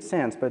perfectly good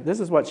sense, but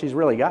this is what she's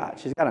really got.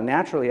 She's got a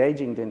naturally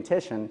aging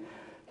dentition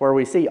where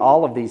we see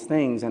all of these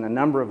things in a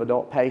number of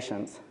adult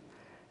patients,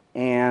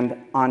 and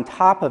on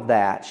top of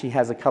that, she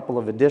has a couple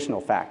of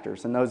additional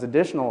factors, and those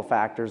additional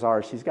factors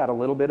are she's got a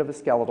little bit of a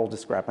skeletal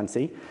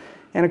discrepancy,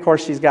 and of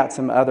course she's got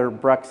some other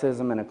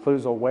bruxism and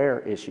occlusal wear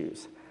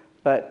issues.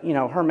 But, you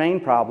know, her main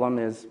problem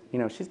is, you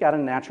know, she's got a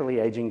naturally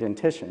aging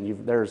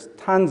dentition. There's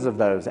tons of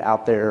those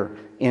out there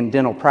in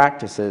dental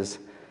practices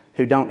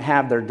who don't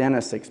have their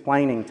dentists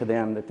explaining to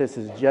them that this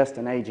is just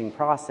an aging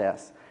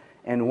process.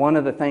 And one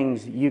of the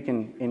things you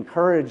can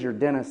encourage your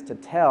dentist to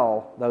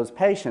tell those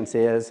patients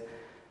is,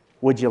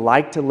 would you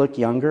like to look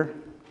younger?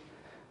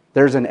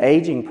 There's an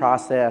aging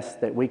process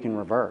that we can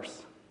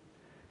reverse.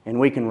 And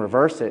we can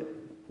reverse it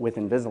with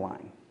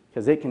Invisalign,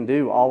 because it can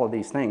do all of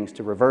these things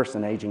to reverse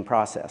an aging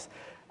process.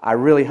 I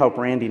really hope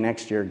Randy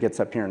next year gets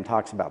up here and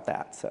talks about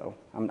that, so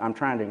I'm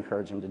trying to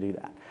encourage him to do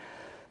that.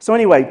 So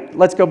anyway,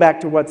 let's go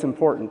back to what's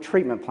important,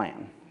 treatment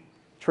plan.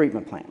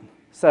 Treatment plan.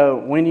 So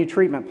when you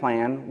treatment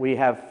plan, we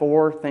have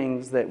 4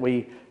 things that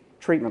we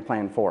treatment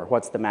plan for.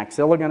 What's the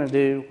maxilla going to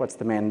do? What's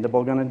the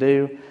mandible going to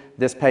do?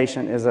 This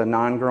patient is a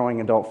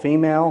non-growing adult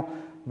female.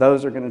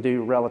 Those are going to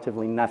do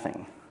relatively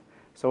nothing.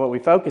 So what we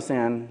focus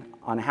in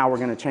on how we're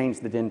going to change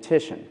the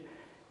dentition.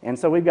 And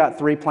so we've got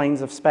 3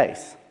 planes of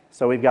space.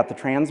 So we've got the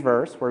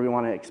transverse, where we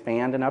want to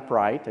expand and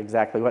upright,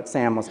 exactly what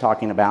Sam was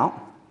talking about.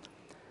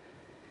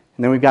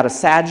 And then we've got a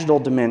sagittal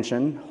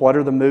dimension. What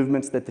are the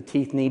movements that the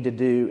teeth need to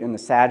do in the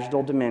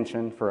sagittal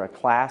dimension for a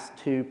class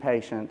 2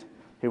 patient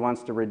who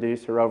wants to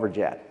reduce her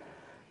overjet?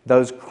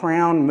 Those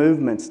crown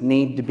movements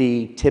need to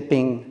be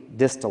tipping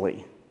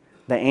distally.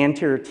 The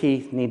anterior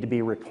teeth need to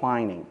be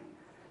reclining.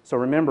 So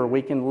remember,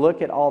 we can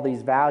look at all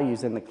these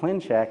values in the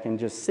ClinCheck and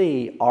just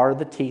see, are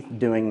the teeth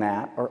doing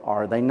that or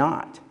are they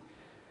not?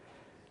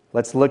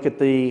 Let's look at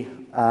the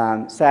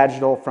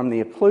sagittal from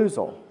the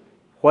occlusal.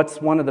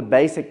 What's one of the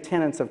basic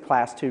tenets of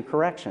class 2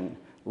 correction?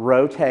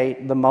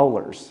 Rotate the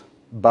molars,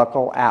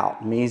 buccal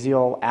out,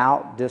 mesial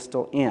out,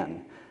 distal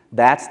in.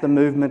 That's the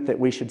movement that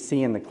we should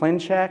see in the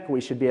ClinCheck. We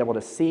should be able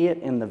to see it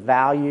in the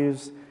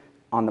values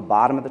on the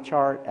bottom of the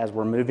chart as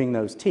we're moving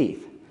those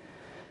teeth.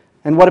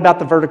 And what about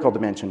the vertical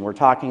dimension? We're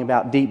talking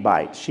about deep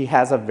bite. She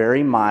has a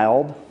very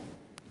mild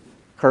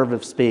curve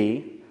of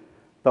Spee,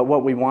 but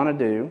what we want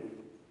to do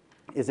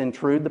is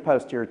intrude the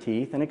posterior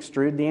teeth and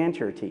extrude the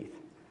anterior teeth.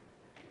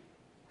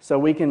 So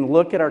we can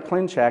look at our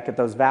ClinCheck at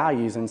those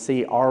values and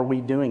see, are we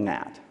doing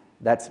that?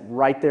 That's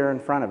right there in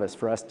front of us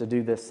for us to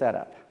do this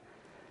setup.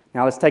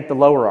 Now let's take the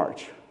lower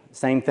arch.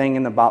 Same thing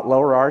in the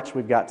lower arch.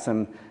 We've got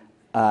some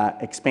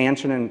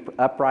expansion and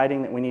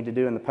uprighting that we need to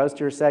do in the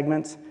posterior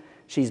segments.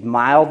 She's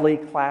mildly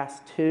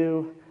class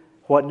 2.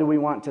 What do we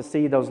want to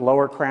see those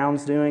lower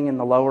crowns doing in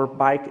the lower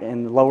bite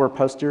and the lower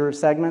posterior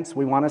segments?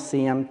 We want to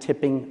see them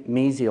tipping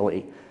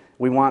mesially.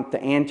 We want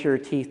the anterior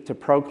teeth to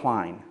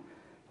procline.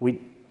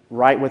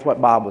 Right with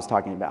what Bob was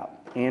talking about,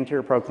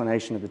 anterior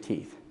proclination of the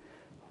teeth.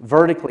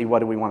 Vertically, what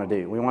do we want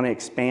to do? We want to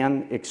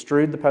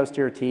extrude the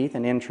posterior teeth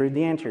and intrude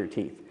the anterior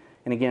teeth.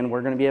 And again,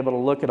 we're going to be able to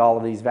look at all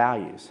of these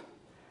values.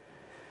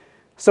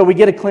 So we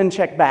get a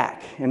ClinCheck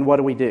back, and what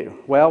do we do?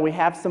 Well, we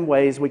have some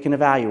ways we can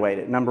evaluate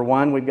it. Number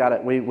one,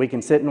 we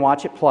can sit and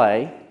watch it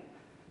play.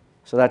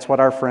 So that's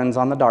what our friends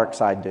on the dark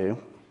side do.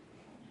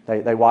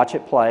 They watch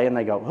it play and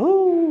they go,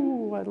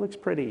 ooh, it looks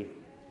pretty.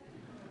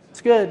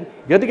 It's good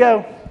to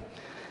go.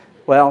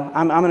 Well,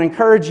 I'm going to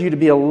encourage you to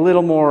be a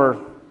little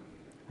more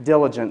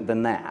diligent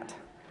than that.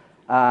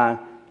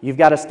 You've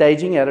got a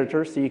staging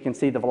editor so you can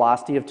see the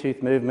velocity of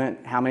tooth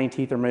movement, how many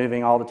teeth are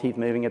moving, all the teeth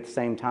moving at the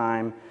same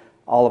time,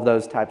 all of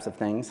those types of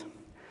things.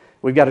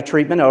 We've got a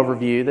treatment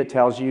overview that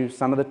tells you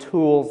some of the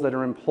tools that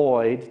are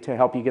employed to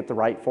help you get the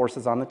right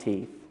forces on the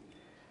teeth.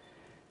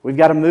 We've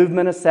got a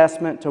movement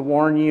assessment to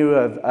warn you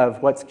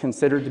of what's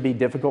considered to be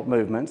difficult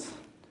movements.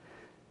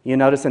 You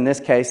notice in this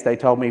case, they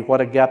told me, what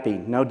a guppy,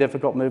 no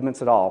difficult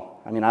movements at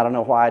all. I mean, I don't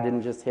know why I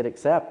didn't just hit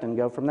accept and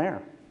go from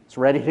there. It's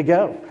ready to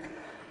go.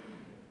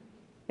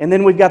 And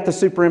then we've got the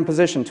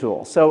superimposition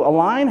tool. So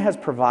Align has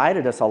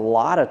provided us a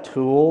lot of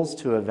tools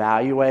to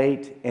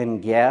evaluate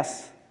and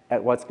guess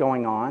at what's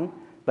going on,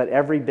 but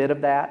every bit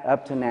of that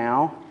up to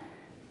now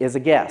is a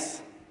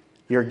guess.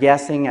 You're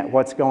guessing at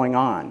what's going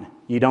on.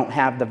 You don't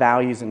have the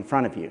values in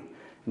front of you.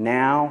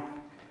 Now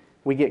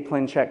we get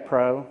ClinCheck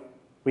Pro.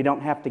 We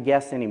don't have to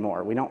guess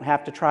anymore. We don't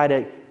have to try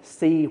to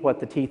see what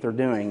the teeth are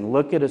doing.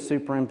 Look at a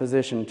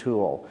superimposition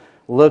tool.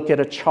 Look at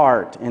a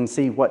chart and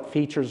see what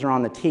features are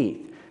on the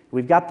teeth.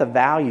 We've got the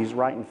values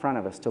right in front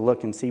of us to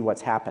look and see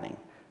what's happening.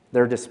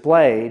 They're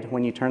displayed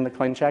when you turn the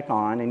ClinCheck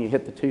on and you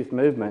hit the tooth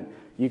movement.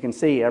 You can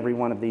see every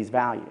one of these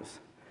values.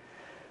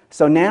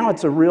 So now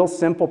it's a real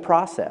simple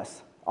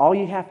process. All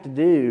you have to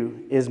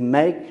do is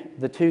make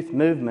the tooth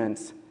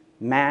movements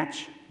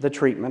match the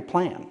treatment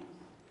plan.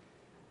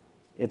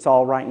 It's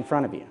all right in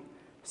front of you.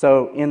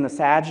 So in the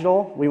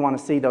sagittal, we want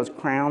to see those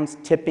crowns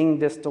tipping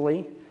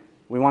distally.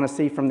 We want to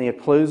see from the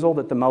occlusal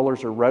that the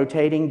molars are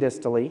rotating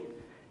distally.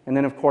 And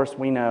then, of course,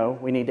 we know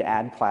we need to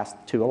add class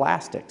 2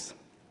 elastics.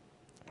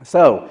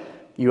 So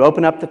you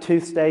open up the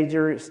tooth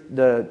stager,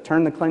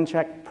 turn the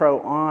ClinCheck Pro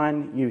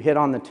on, you hit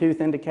on the tooth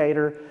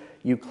indicator,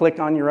 you click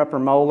on your upper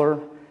molar,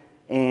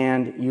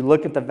 and you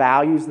look at the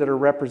values that are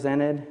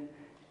represented,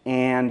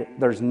 and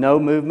there's no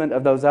movement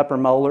of those upper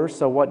molars.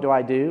 So what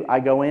do? I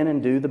go in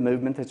and do the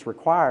movement that's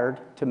required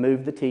to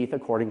move the teeth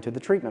according to the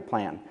treatment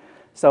plan.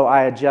 So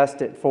I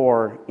adjust it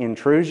for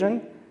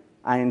intrusion,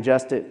 I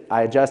adjust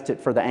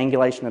it for the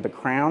angulation of the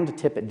crown to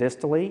tip it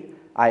distally,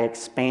 I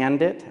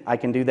expand it. I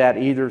can do that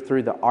either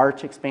through the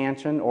arch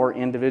expansion or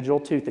individual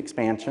tooth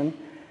expansion.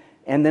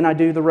 And then I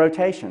do the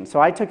rotation. So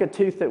I took a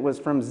tooth that was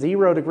from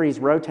 0 degrees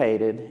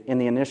rotated in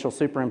the initial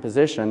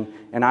superimposition,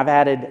 and I've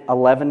added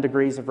 11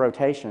 degrees of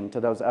rotation to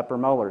those upper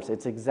molars.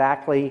 It's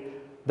exactly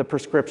the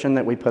prescription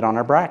that we put on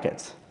our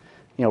brackets.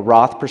 You know,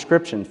 Roth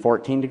prescription,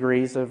 14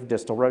 degrees of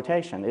distal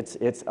rotation.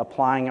 It's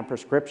applying a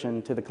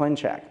prescription to the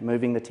ClinCheck,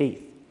 moving the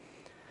teeth.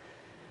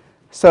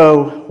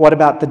 So what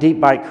about the deep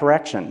bite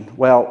correction?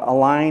 Well,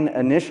 Align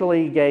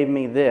initially gave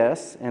me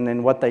this, and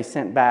then what they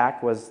sent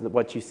back was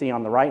what you see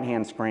on the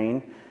right-hand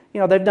screen. You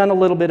know, they've done a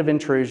little bit of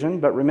intrusion,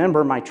 but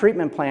remember, my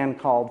treatment plan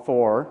called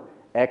for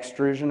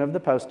extrusion of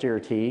the posterior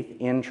teeth,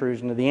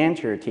 intrusion of the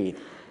anterior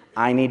teeth.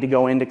 I need to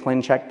go into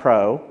ClinCheck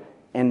Pro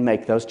and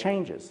make those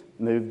changes,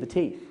 move the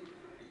teeth.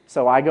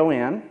 So I go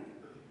in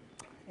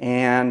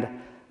and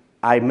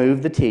I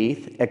move the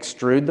teeth,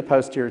 extrude the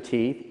posterior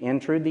teeth,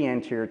 intrude the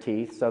anterior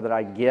teeth so that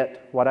I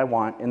get what I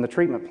want in the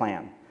treatment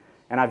plan.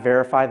 And I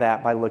verify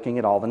that by looking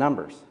at all the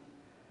numbers.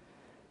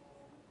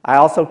 I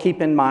also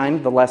keep in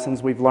mind the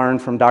lessons we've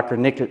learned from Dr.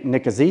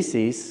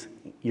 Nicozisis.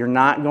 You're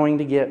not going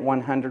to get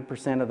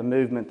 100% of the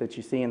movement that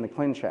you see in the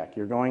ClinCheck.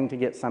 You're going to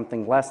get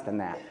something less than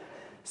that.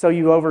 So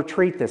you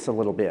overtreat this a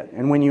little bit.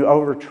 And when you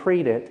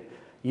overtreat it,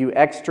 you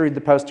extrude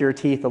the posterior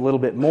teeth a little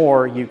bit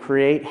more, you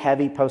create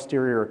heavy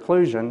posterior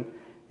occlusion,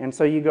 and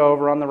so you go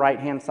over on the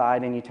right-hand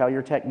side and you tell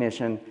your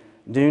technician,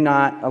 do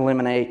not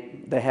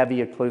eliminate the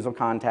heavy occlusal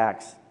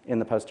contacts in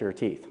the posterior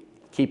teeth.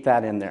 Keep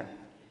that in there.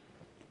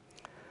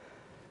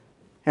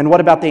 And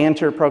what about the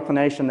anterior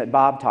proclination that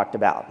Bob talked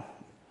about?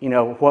 You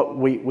know, what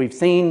we've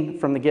seen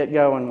from the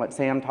get-go and what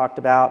Sam talked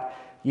about,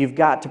 you've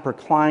got to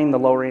procline the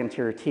lower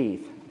anterior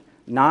teeth,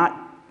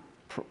 not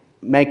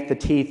make the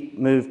teeth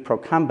move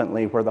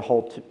procumbently where the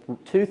whole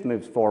tooth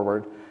moves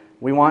forward.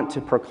 We want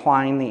to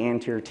procline the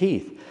anterior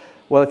teeth.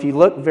 Well, if you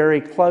look very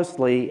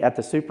closely at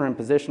the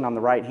superimposition on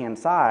the right-hand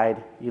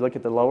side, you look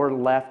at the lower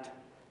left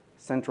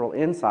central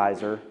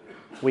incisor,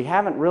 we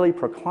haven't really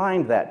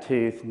proclined that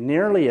tooth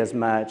nearly as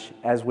much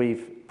as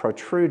we've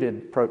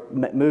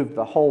moved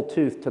the whole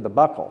tooth to the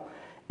buccal.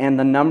 And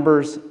the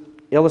numbers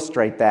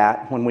illustrate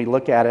that when we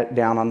look at it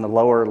down on the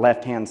lower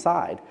left-hand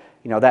side.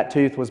 You know, that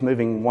tooth was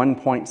moving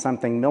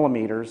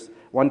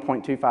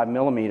 1.25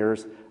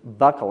 millimeters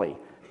buccally.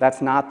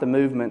 That's not the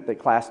movement that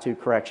class 2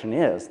 correction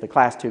is. The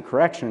class 2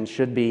 correction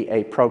should be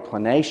a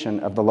proclination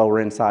of the lower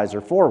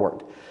incisor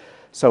forward.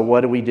 So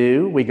what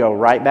do? We go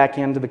right back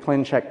into the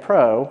ClinCheck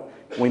Pro,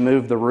 we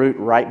move the root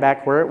right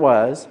back where it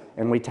was,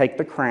 and we take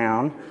the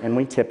crown and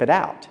we tip it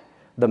out,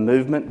 the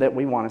movement that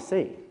we want to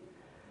see.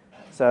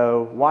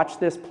 So watch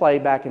this play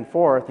back and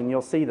forth and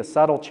you'll see the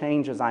subtle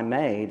changes I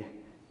made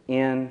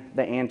in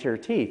the anterior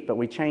teeth, but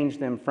we changed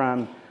them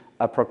from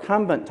a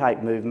procumbent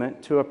type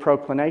movement to a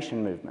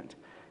proclination movement.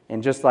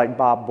 And just like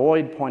Bob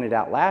Boyd pointed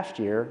out last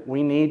year,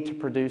 we need to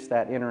produce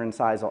that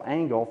interincisal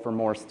angle for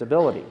more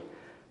stability.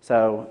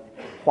 So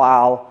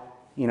while,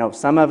 you know,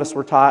 some of us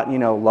were taught, you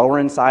know, lower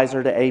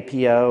incisor to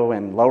APO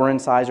and lower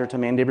incisor to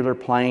mandibular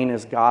plane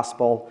is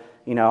gospel,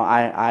 you know,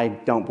 I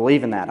don't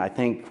believe in that. I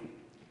think,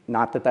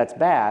 not that that's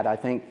bad, I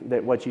think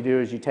that what you do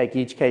is you take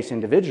each case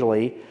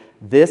individually.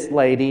 This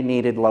lady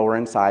needed lower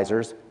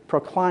incisors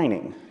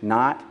proclining,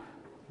 not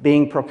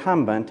being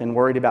procumbent and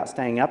worried about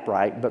staying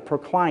upright, but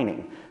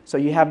proclining. So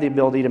you have the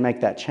ability to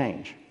make that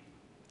change.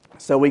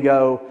 So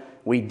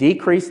we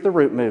decrease the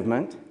root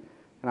movement,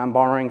 and I'm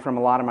borrowing from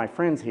a lot of my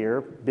friends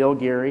here. Bill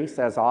Geary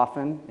says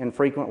often and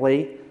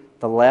frequently,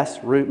 the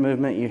less root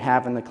movement you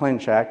have in the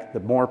ClinCheck, the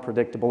more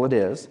predictable it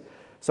is.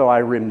 So I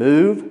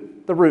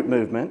remove the root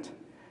movement,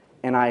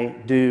 and I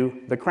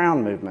do the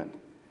crown movement.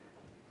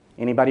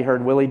 Anybody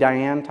heard Willie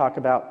Diane talk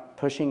about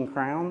pushing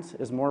crowns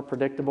is more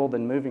predictable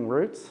than moving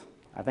roots?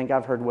 I think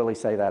I've heard Willie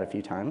say that a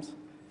few times.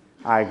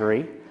 I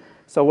agree.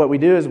 So what we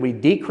do is we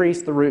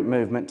decrease the root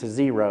movement to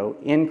 0,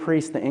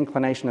 increase the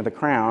inclination of the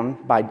crown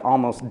by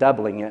almost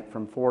doubling it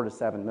from 4 to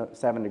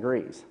 7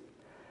 degrees.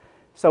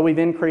 So we've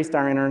increased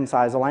our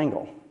interincisal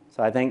angle.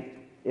 So I think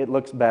it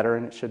looks better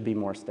and it should be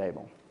more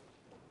stable.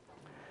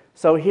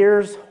 So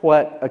here's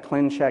what a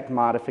ClinCheck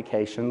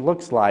modification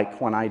looks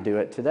like when I do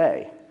it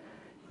today.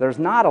 There's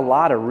not a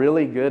lot of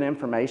really good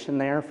information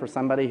there for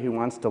somebody who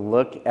wants to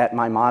look at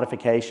my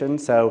modification.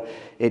 So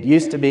it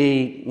used to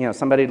be,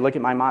 somebody would look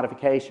at my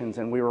modifications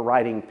and we were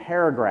writing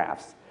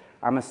paragraphs.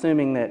 I'm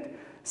assuming that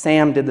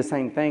Sam did the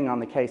same thing on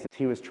the cases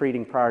he was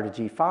treating prior to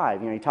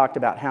G5. He talked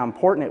about how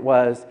important it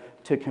was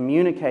to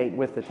communicate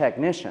with the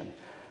technician.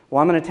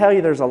 Well, I'm going to tell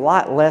you there's a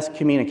lot less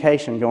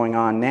communication going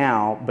on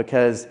now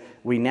because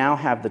we now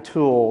have the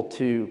tool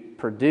to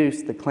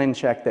produce the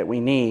ClinCheck that we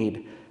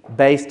need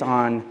based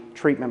on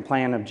treatment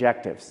plan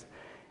objectives.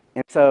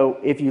 And so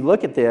if you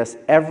look at this,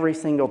 every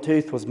single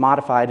tooth was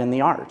modified in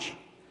the arch.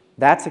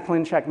 That's a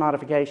ClinCheck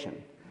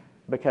modification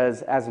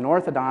because as an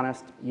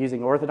orthodontist,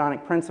 using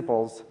orthodontic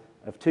principles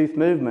of tooth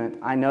movement,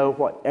 I know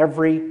what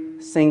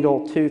every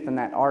single tooth in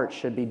that arch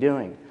should be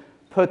doing.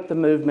 Put the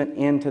movement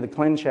into the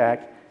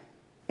ClinCheck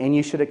and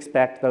you should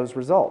expect those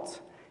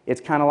results.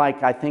 It's kind of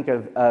like I think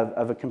of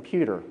a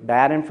computer.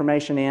 Bad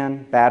information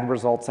in, bad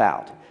results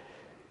out.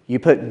 You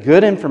put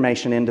good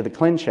information into the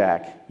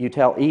ClinCheck, you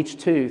tell each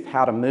tooth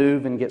how to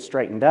move and get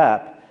straightened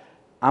up,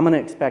 I'm going to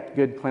expect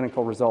good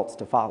clinical results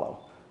to follow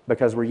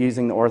because we're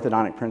using the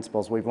orthodontic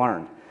principles we've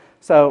learned.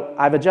 So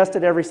I've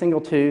adjusted every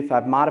single tooth,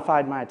 I've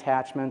modified my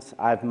attachments,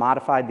 I've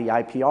modified the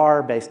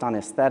IPR based on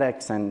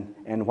aesthetics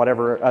and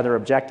whatever other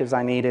objectives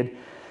I needed.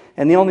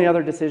 And the only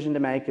other decision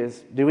to make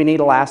is, do we need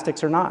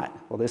elastics or not?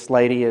 Well, this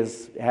lady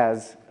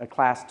has a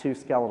class 2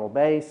 skeletal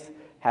base,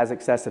 has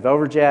excessive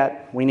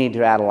overjet, we need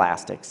to add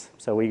elastics.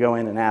 So we go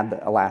in and add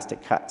the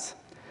elastic cuts.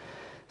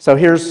 So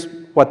here's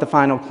what the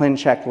final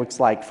ClinCheck looks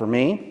like for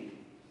me.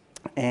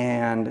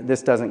 And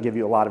this doesn't give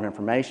you a lot of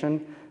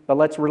information, but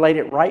let's relate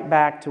it right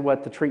back to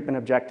what the treatment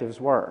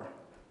objectives were.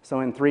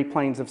 So in 3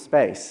 planes of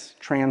space,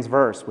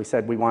 transverse, we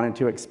said we wanted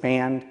to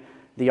expand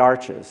the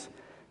arches.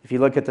 If you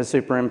look at the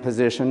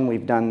superimposition,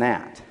 we've done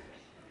that.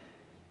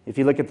 If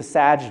you look at the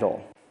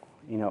sagittal,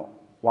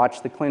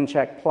 watch the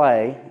ClinCheck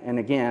play, and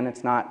again,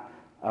 it's not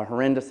a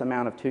horrendous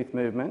amount of tooth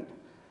movement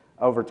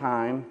over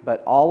time,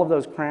 but all of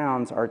those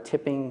crowns are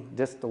tipping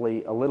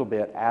distally a little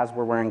bit as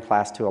we're wearing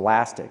class 2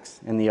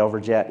 elastics, and the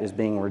overjet is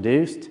being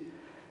reduced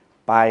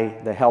by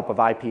the help of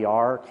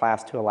IPR,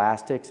 class 2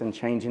 elastics, and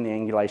changing the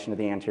angulation of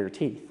the anterior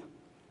teeth.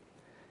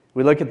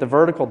 We look at the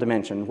vertical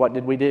dimension. What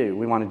did we do?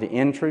 We wanted to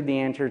intrude the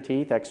anterior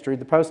teeth, extrude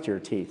the posterior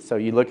teeth. So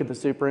you look at the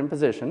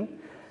superimposition.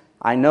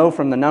 I know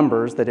from the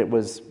numbers that it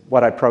was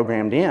what I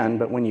programmed in,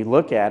 but when you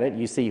look at it,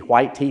 you see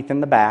white teeth in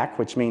the back,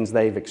 which means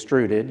they've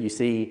extruded. You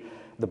see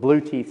the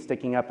blue teeth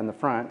sticking up in the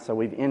front, so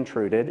we've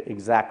intruded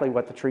exactly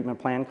what the treatment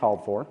plan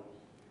called for.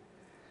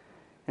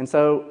 And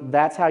so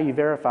that's how you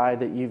verify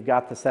that you've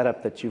got the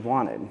setup that you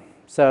wanted.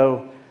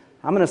 So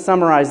I'm going to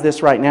summarize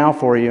this right now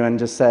for you and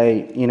just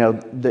say,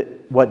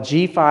 what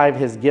G5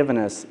 has given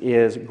us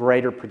is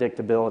greater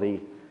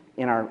predictability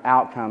in our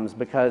outcomes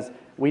because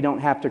we don't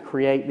have to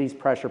create these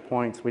pressure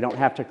points. We don't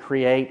have to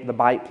create the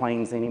bite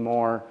planes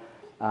anymore.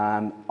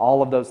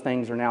 All of those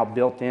things are now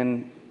built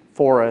in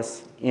for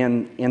us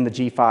in the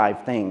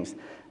G5 things.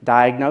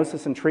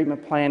 Diagnosis and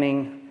treatment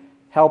planning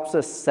helps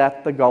us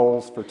set the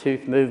goals for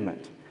tooth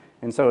movement.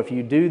 And so if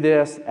you do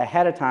this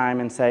ahead of time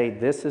and say,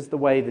 this is the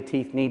way the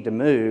teeth need to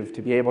move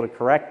to be able to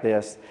correct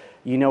this,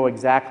 you know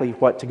exactly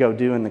what to go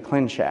do in the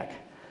ClinCheck.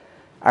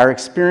 Our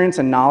experience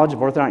and knowledge of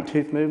orthodontic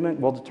tooth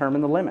movement will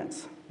determine the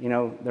limits.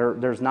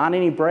 There's not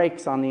any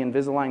breaks on the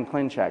Invisalign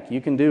ClinCheck.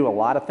 You can do a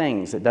lot of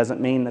things. It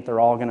doesn't mean that they're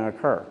all going to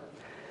occur.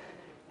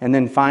 And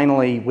then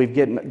finally, we've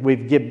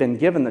been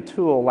given the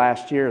tool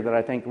last year that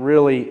I think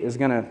really is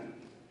going to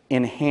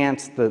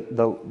enhance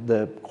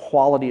the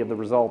quality of the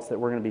results that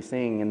we're going to be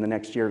seeing in the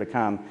next year to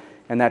come,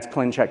 and that's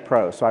ClinCheck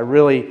Pro. So I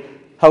really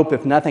hope,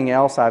 if nothing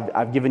else,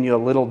 I've given you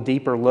a little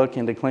deeper look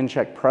into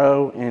ClinCheck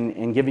Pro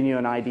and given you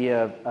an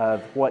idea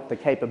of what the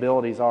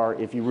capabilities are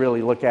if you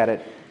really look at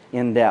it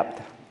in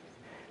depth.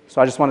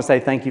 So I just want to say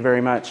thank you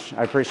very much.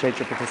 I appreciate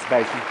your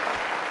participation.